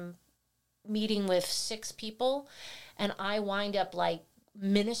I am meeting with 6 people and I wind up like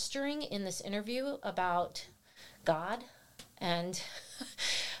ministering in this interview about God. And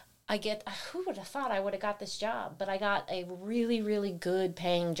who would have thought I would have got this job? But I got a really, really good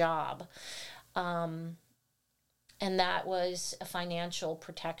paying job. And that was a financial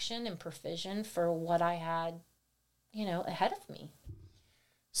protection and provision for what I had, ahead of me.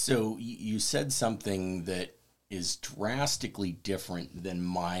 So you said something that is drastically different than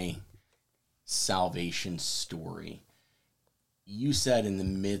my salvation story. You said in the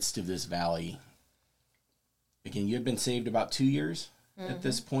midst of this valley, again, you had been saved about 2 years at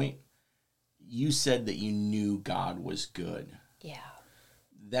this point. You said that you knew God was good. Yeah.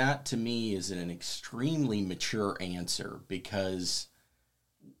 That to me is an extremely mature answer because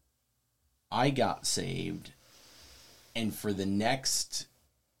I got saved, and for the next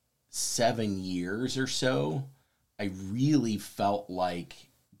 7 years or so, I really felt like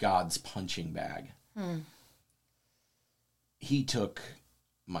God's punching bag. He took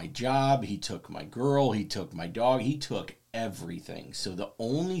my job, he took my girl, he took my dog, he took everything. So the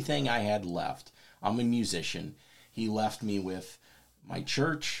only thing I had left, I'm a musician, he left me with my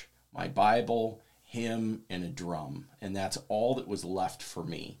church, my Bible, him, and a drum. And that's all that was left for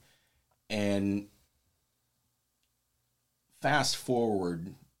me. And fast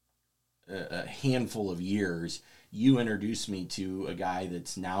forward a handful of years, you introduced me to a guy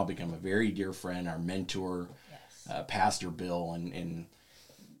that's now become a very dear friend, our mentor, yes. Pastor Bill, and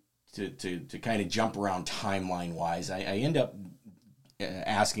to kind of jump around timeline-wise, I end up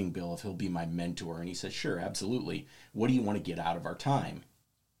asking Bill if he'll be my mentor, and he says, sure, absolutely. What do you want to get out of our time?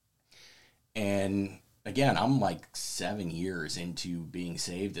 And again, I'm like 7 years into being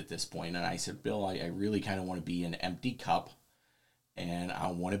saved at this point, and I said, Bill, I really kind of want to be an empty cup, and I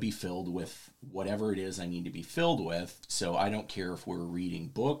want to be filled with whatever it is I need to be filled with. So I don't care if we're reading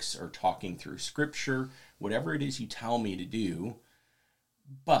books or talking through scripture, whatever it is you tell me to do.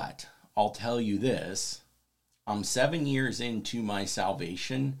 But I'll tell you this, I'm 7 years into my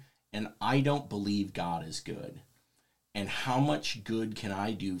salvation, and I don't believe God is good. And how much good can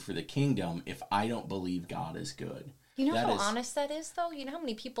I do for the kingdom if I don't believe God is good? You know how honest that is, though? You know how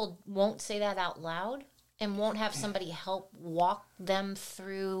many people won't say that out loud and won't have somebody help walk them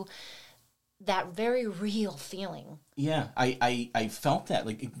through that very real feeling. Yeah, I felt that,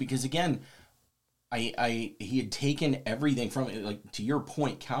 like, because again, he had taken everything from it. Like, to your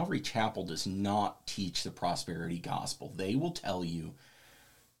point, Calvary Chapel does not teach the prosperity gospel. They will tell you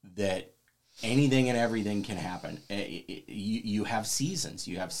that anything and everything can happen. You have seasons.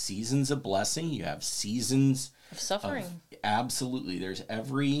 You have seasons of blessing. You have seasons Of suffering. Absolutely. There's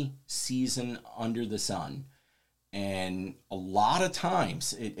every season under the sun. And a lot of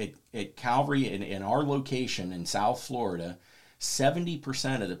times at Calvary, in our location in South Florida,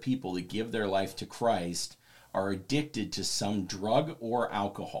 70% of the people that give their life to Christ are addicted to some drug or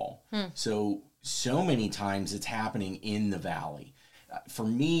alcohol. So many times it's happening in the valley. For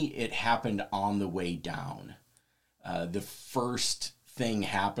me, it happened on the way down. The first thing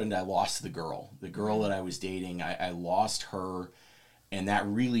happened, I lost the girl. The girl that I was dating, I lost her, and that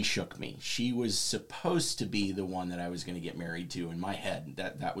really shook me. She was supposed to be the one that I was going to get married to. In my head,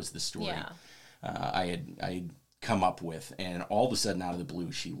 that was the story I had come up with, and all of a sudden, out of the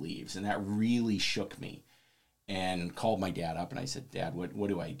blue, she leaves, and that really shook me. And called my dad up, and I said, "Dad, what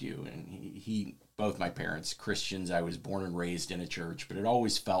do I do?" And he both my parents, Christians. I was born and raised in a church, but it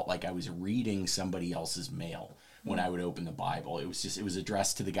always felt like I was reading somebody else's mail when I would open the Bible. It was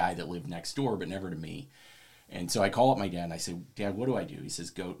addressed to the guy that lived next door, but never to me. And so I call up my dad and I say, "Dad, what do I do?" He says,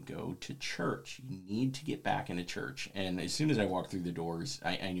 go to church. You need to get back into church. And as soon as I walked through the doors,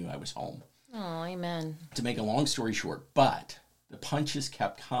 I knew I was home. Oh, amen. To make a long story short, but the punches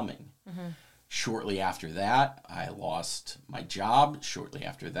kept coming. Shortly after that, I lost my job. Shortly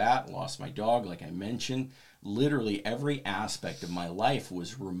after that, lost my dog, like I mentioned. Literally every aspect of my life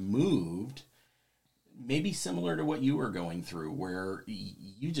was removed, maybe similar to what you were going through, where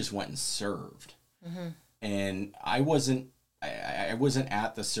you just went and served. And I wasn't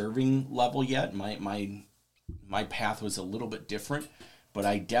at the serving level yet. My path was a little bit different, but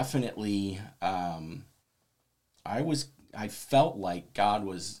I definitely I felt like God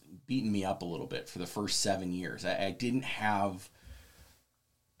was beating me up a little bit for the first 7 years. I didn't have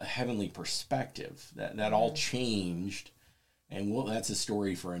a heavenly perspective. That all changed, and well, that's a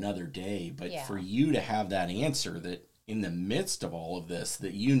story for another day. But for you to have that answer, that in the midst of all of this,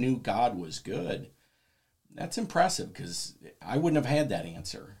 that you knew God was good, that's impressive, because I wouldn't have had that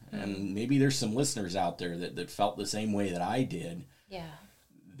answer. And maybe there's some listeners out there that felt the same way that I did.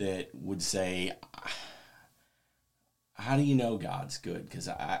 That would say, how do you know God's good? Because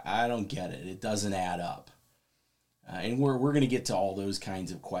I don't get it. It doesn't add up. And we're going to get to all those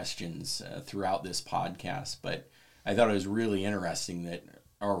kinds of questions throughout this podcast. But I thought it was really interesting that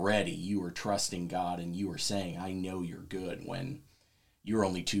already you were trusting God and you were saying, "I know you're good," when you were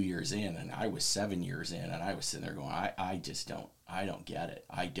only 2 years in and I was 7 years in, and I was sitting there going, I don't get it.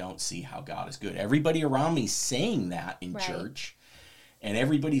 I don't see how God is good. Everybody around me saying that in church, and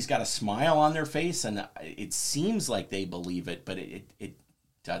everybody's got a smile on their face, and it seems like they believe it, but it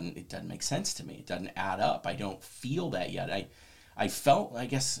doesn't make sense to me. It doesn't add up. I don't feel that yet. I felt, I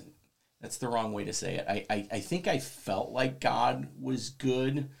guess that's the wrong way to say it. I think I felt like God was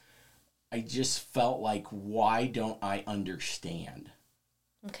good. I just felt like, why don't I understand?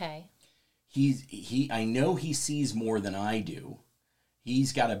 Okay. I know he sees more than I do.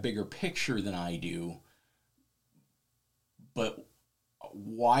 He's got a bigger picture than I do. But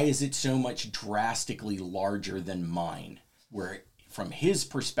why is it so much drastically larger than mine? Where from his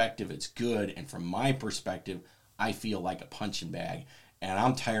perspective it's good, and from my perspective I feel like a punching bag, and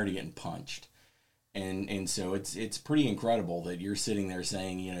I'm tired of getting punched. And so it's pretty incredible that you're sitting there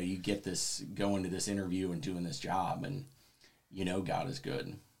saying, you get this, going to this interview and doing this job, and God is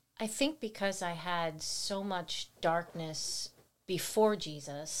good. I think because I had so much darkness before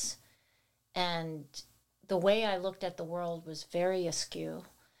Jesus, and the way I looked at the world was very askew.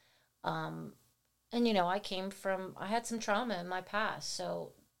 And, I had some trauma in my past.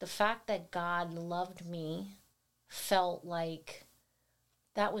 So the fact that God loved me felt like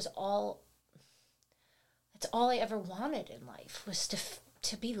that was all, that's all I ever wanted in life, was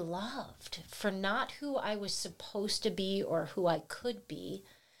to be loved for not who I was supposed to be or who I could be,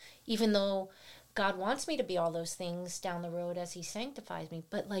 even though God wants me to be all those things down the road as he sanctifies me,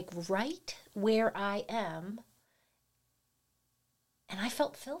 but like right where I am, and I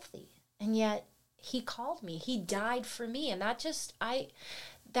felt filthy, and yet he called me, he died for me, and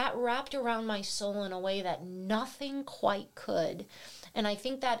that wrapped around my soul in a way that nothing quite could. And I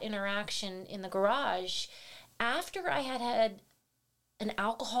think that interaction in the garage, after I had an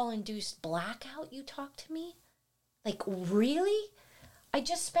alcohol-induced blackout, you talked to me? Like, really? I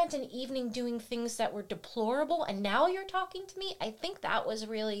just spent an evening doing things that were deplorable, and now you're talking to me? I think that was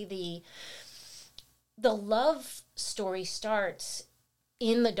really the love story starts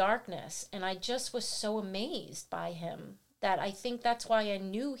in the darkness. And I just was so amazed by him that I think that's why I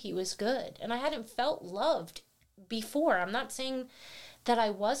knew he was good. And I hadn't felt loved before. I'm not saying that I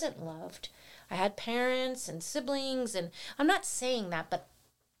wasn't loved. I had parents and siblings, and I'm not saying that, but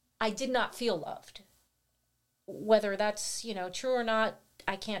I did not feel loved. Whether that's, true or not,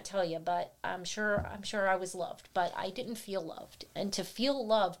 I can't tell you, but I'm sure I was loved, but I didn't feel loved. And to feel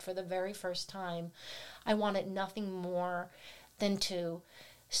loved for the very first time, I wanted nothing more than to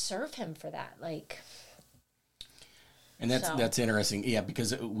serve him for that. And that's interesting. Yeah,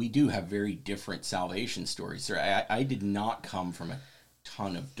 because we do have very different salvation stories. I did not come from a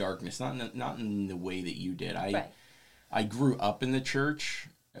ton of darkness, not in the way that you did. I grew up in the church,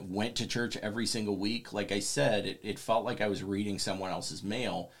 went to church every single week. Like I said, it felt like I was reading someone else's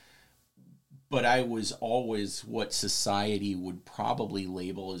mail, but I was always what society would probably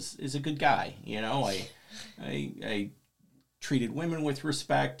label as a good guy. I treated women with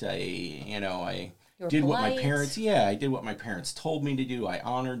respect. I did what my parents, I did what my parents told me to do. I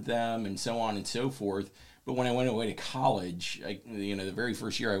honored them and so on and so forth. But when I went away to college, the very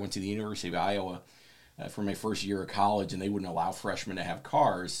first year I went to the University of Iowa for my first year of college, and they wouldn't allow freshmen to have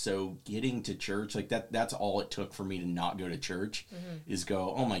cars. So getting to church, that's all it took for me to not go to church, is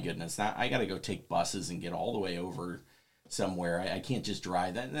go, oh my goodness, I got to go take buses and get all the way over somewhere. I can't just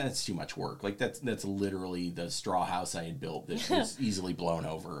drive. That's too much work. That's literally the straw house I had built that was easily blown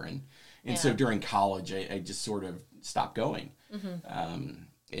over. And so during college, I just sort of stopped going.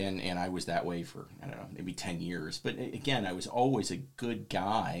 And I was that way for, I don't know, maybe 10 years. But again, I was always a good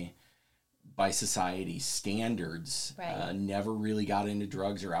guy by society's standards. Right. Never really got into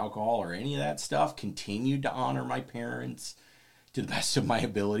drugs or alcohol or any of that stuff. Continued to honor my parents to the best of my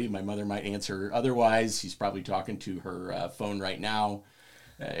ability. My mother might answer otherwise. She's probably talking to her phone right now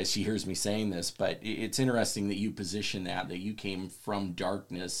as she hears me saying this. But it's interesting that you position that you came from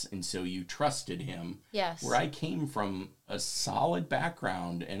darkness, and so you trusted him. Yes. Where I came from a solid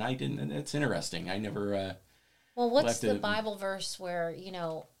background, and I didn't. And it's interesting. I never. Well, what's the Bible verse where,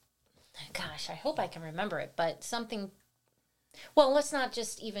 gosh, I hope I can remember it, but something. Well, let's not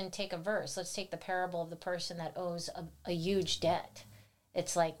just even take a verse. Let's take the parable of the person that owes a huge debt.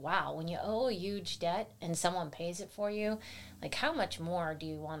 It's like, wow, when you owe a huge debt and someone pays it for you, how much more do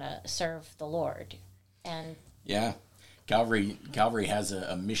you want to serve the Lord? And yeah, Calvary has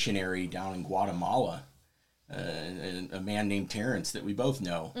a missionary down in Guatemala, a man named Terrence that we both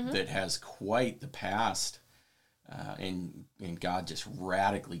know, that has quite the past, and God just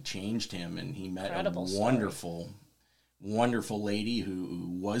radically changed him, and he met Incredible a wonderful lady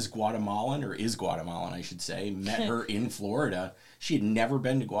who was Guatemalan, or is Guatemalan, I should say. Met her in Florida. She had never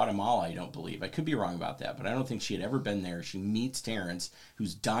been to Guatemala, I don't believe. I could be wrong about that, but I don't think she had ever been there. She meets Terrence,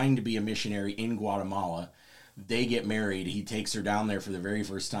 who's dying to be a missionary in Guatemala. They get married. He takes her down there for the very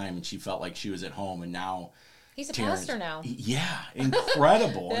first time, and she felt like she was at home, and now he's a pastor now. Yeah,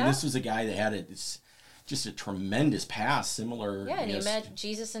 incredible. Yeah. And this was a guy that had just a tremendous past, similar. Yeah, and he met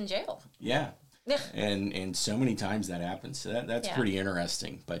Jesus in jail. Yeah. And so many times that happens. So that's pretty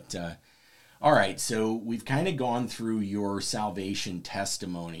interesting. But all right, so we've kind of gone through your salvation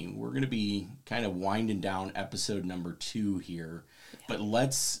testimony. We're going to be kind of winding down episode number 2 here. Yeah. But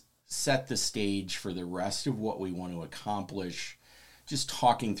let's set the stage for the rest of what we want to accomplish. Just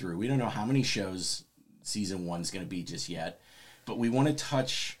talking through. We don't know how many shows season 1 is going to be just yet, but we want to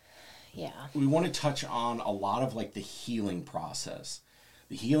touch. Yeah. We want to touch on a lot of the healing process.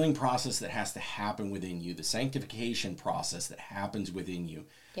 The healing process that has to happen within you, the sanctification process that happens within you,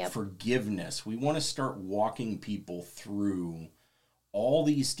 forgiveness. We want to start walking people through all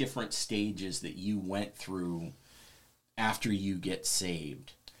these different stages that you went through after you get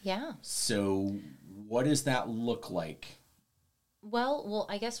saved. Yeah. So what does that look like? Well,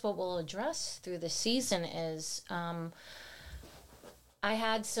 I guess what we'll address through the season is I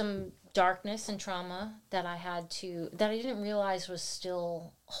had some darkness and trauma that I didn't realize was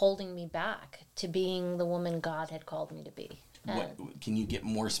still holding me back to being the woman God had called me to be. Can you get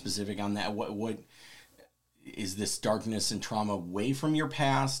more specific on that? What is this darkness and trauma away from your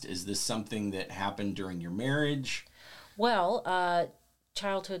past? Is this something that happened during your marriage? Well,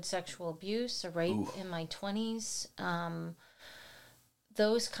 childhood sexual abuse, a rape in my 20s,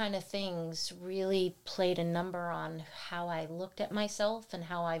 those kind of things really played a number on how I looked at myself and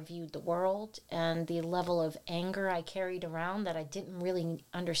how I viewed the world, and the level of anger I carried around that I didn't really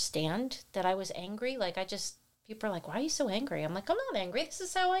understand that I was angry. People are like, why are you so angry? I'm like, I'm not angry. This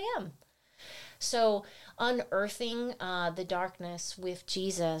is how I am. So unearthing the darkness with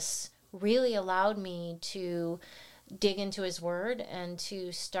Jesus really allowed me to dig into his word and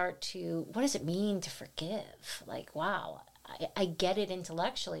to start to, what does it mean to forgive? Wow. I get it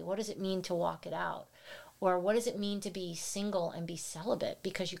intellectually. What does it mean to walk it out? Or what does it mean to be single and be celibate?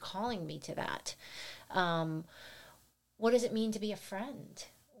 Because you're calling me to that. What does it mean to be a friend?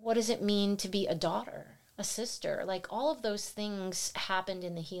 What does it mean to be a daughter, a sister? Like, all of those things happened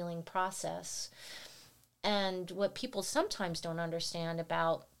in the healing process. And what people sometimes don't understand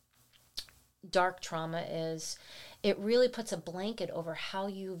about dark trauma is it really puts a blanket over how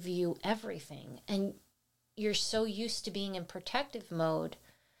you view everything. And you're so used to being in protective mode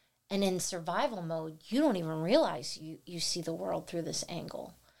and in survival mode, you don't even realize you see the world through this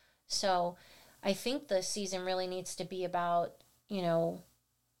angle. So I think the season really needs to be about,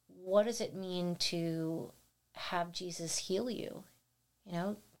 what does it mean to have Jesus heal you?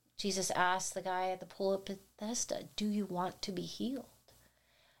 Jesus asked the guy at the pool of Bethesda, do you want to be healed?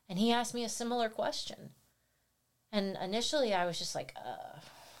 And he asked me a similar question. And initially I was just like,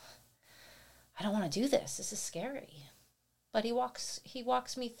 I don't want to do this. This is scary. But he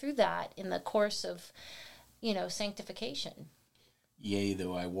walks me through that in the course of, sanctification. Yea,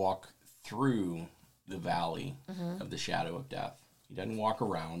 though I walk through the valley of the shadow of death. He doesn't walk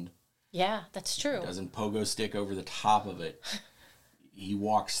around. Yeah, that's true. He doesn't pogo stick over the top of it. He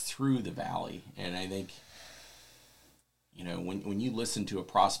walks through the valley. And I think, when you listen to a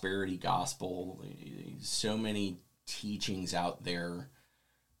prosperity gospel, so many teachings out there,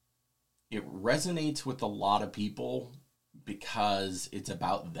 it resonates with a lot of people because it's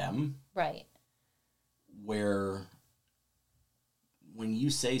about them. Right. Where when you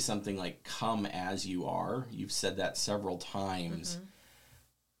say something like, come as you are, you've said that several times,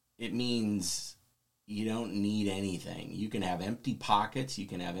 it means you don't need anything. You can have empty pockets, you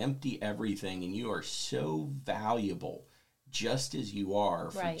can have empty everything, and you are so valuable just as you are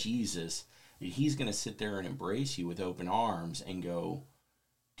for Jesus that he's going to sit there and embrace you with open arms and go,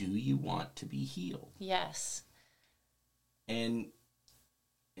 do you want to be healed? Yes. And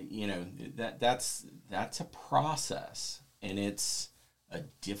that's a process, and it's a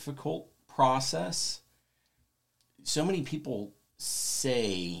difficult process. So many people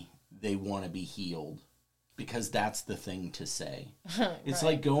say they want to be healed because that's the thing to say. It's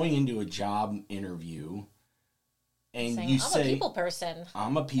like going into a job interview and saying, you I'm say, a people person.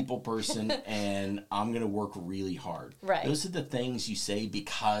 I'm a people person and I'm going to work really hard. Right. Those are the things you say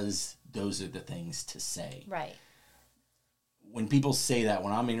because those are the things to say. Right. When people say that,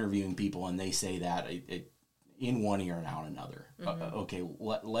 when I'm interviewing people and they say that, it in one ear and out another. Okay,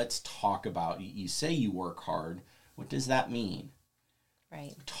 let's talk about, you say you work hard. What does that mean?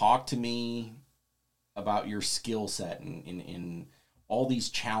 Right. Talk to me about your skill set and all these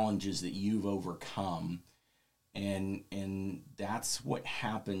challenges that you've overcome. And that's what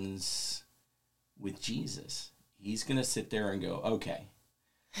happens with Jesus. He's going to sit there and go, okay,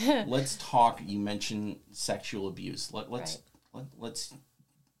 let's talk. You mentioned sexual abuse. Let's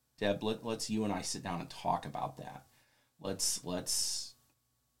Deb, let's you and I sit down and talk about that. Let's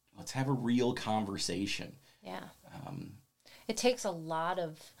have a real conversation. Yeah. It takes a lot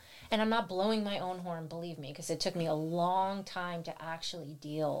of, and I'm not blowing my own horn, believe me, because it took me a long time to actually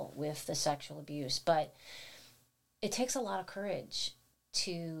deal with the sexual abuse, but it takes a lot of courage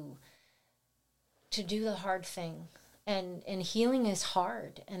to do the hard thing. And healing is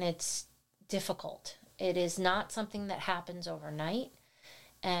hard and it's difficult. It is not something that happens overnight.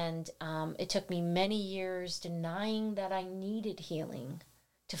 And it took me many years denying that I needed healing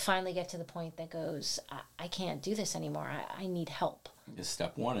to finally get to the point that goes, I can't do this anymore. I need help. Is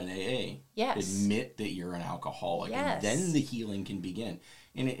step one in AA. Yes. Admit that you're an alcoholic. Yes. And then the healing can begin.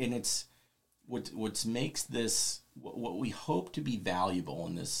 And it's what makes this, what we hope to be valuable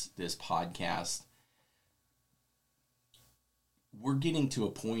in this podcast, we're getting to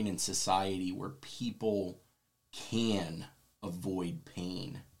a point in society where people can avoid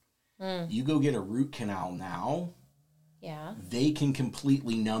pain. You go get a root canal now, they can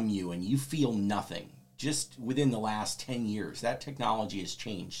completely numb you and you feel nothing. Just within the last 10 years, that technology has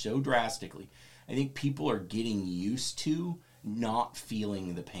changed so drastically. I think people are getting used to not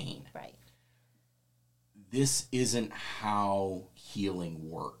feeling the pain. Right. This isn't how healing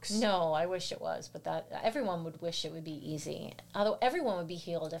works. No, I wish it was, but that everyone would wish it would be easy. Although everyone would be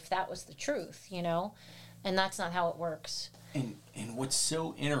healed if that was the truth, and that's not how it works. And what's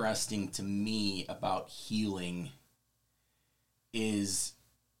so interesting to me about healing is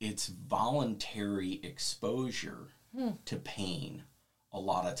it's voluntary exposure to pain a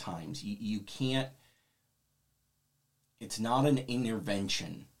lot of times. You can't, it's not an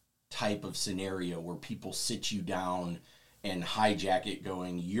intervention type of scenario where people sit you down and hijack it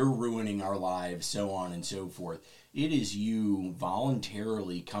going, you're ruining our lives, so on and so forth. It is you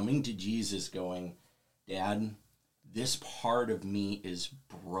voluntarily coming to Jesus going, Dad, this part of me is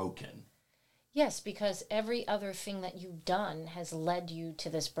broken. Yes, because every other thing that you've done has led you to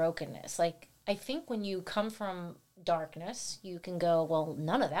this brokenness. Like, I think when you come from darkness, you can go, well,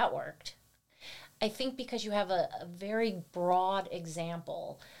 none of that worked. I think because you have a very broad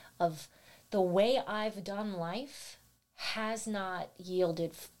example of the way I've done life has not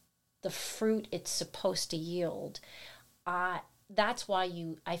yielded the fruit it's supposed to yield. That's why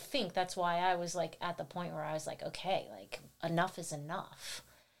I think that's why I was like at the point where I was like, okay, like enough is enough.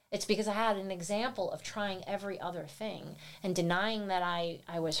 It's because I had an example of trying every other thing and denying that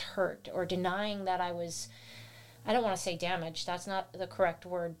I was hurt, or denying that I don't want to say damaged, that's not the correct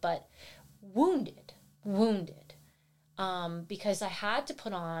word, but wounded. Because I had to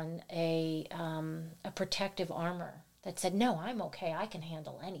put on a protective armor that said, no, I'm okay, I can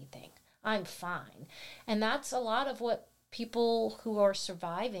handle anything, I'm fine. And that's a lot of what people who are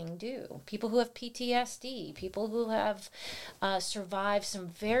surviving do. People who have PTSD, people who have survived some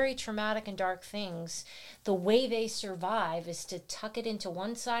very traumatic and dark things, the way they survive is to tuck it into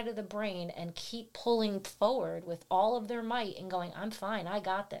one side of the brain and keep pulling forward with all of their might and going, I'm fine, I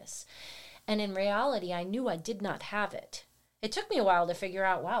got this. And in reality, I knew I did not have it. It took me a while to figure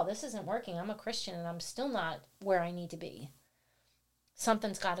out, wow, this isn't working. I'm a Christian and I'm still not where I need to be.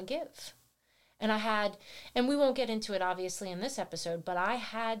 Something's got to give. And we won't get into it obviously in this episode, but I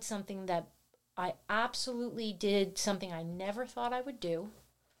had something that I absolutely did, something I never thought I would do.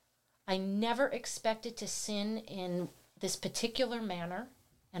 I never expected to sin in this particular manner,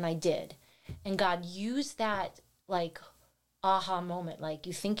 and I did. And God used that like aha moment, like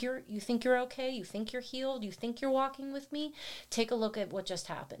you think you're okay, you think you're healed, you think you're walking with me, take a look at what just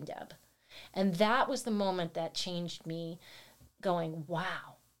happened, Deb. And that was the moment that changed me, going,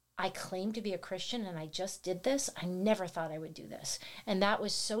 wow, I claim to be a Christian and I just did this. I never thought I would do this. And that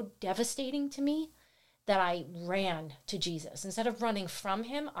was so devastating to me that I ran to Jesus. Instead of running from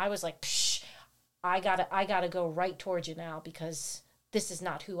him, I was like, psh, I gotta go right towards you now, because this is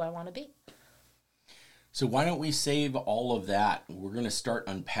not who I want to be. So why don't we save all of that? We're going to start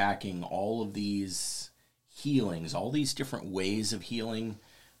unpacking all of these healings, all these different ways of healing,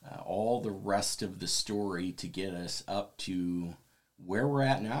 all the rest of the story to get us up to where we're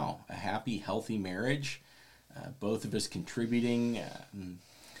at now, a happy, healthy marriage, both of us contributing,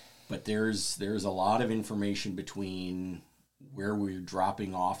 but there's a lot of information between where we're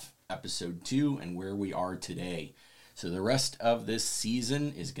dropping off episode 2 and where we are today. So the rest of this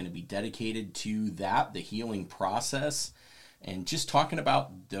season is going to be dedicated to that, the healing process, and just talking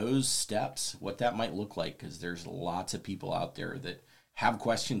about those steps, what that might look like, because there's lots of people out there that have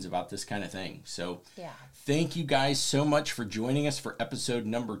questions about this kind of thing. So Thank you guys so much for joining us for episode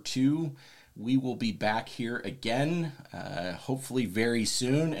number 2. We will be back here again, hopefully very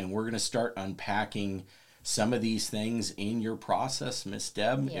soon, and we're going to start unpacking some of these things in your process, Miss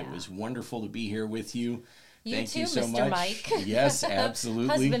Deb. Yeah. It was wonderful to be here with you. Thank you so Mr. much. Mike. Yes, absolutely.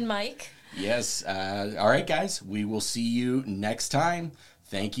 Husband Mike. Yes. All right, guys. We will see you next time.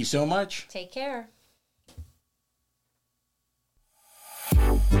 Thank you so much. Take care.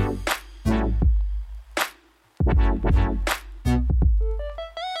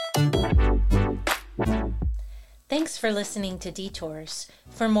 Thanks for listening to Detours.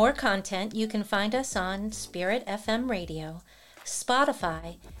 For more content, you can find us on Spirit FM Radio,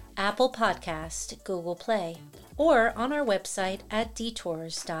 Spotify, Apple Podcast, Google Play, or on our website at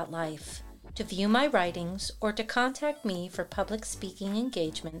detours.life. To view my writings or to contact me for public speaking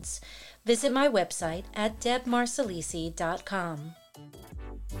engagements, visit my website at debmarsalisi.com.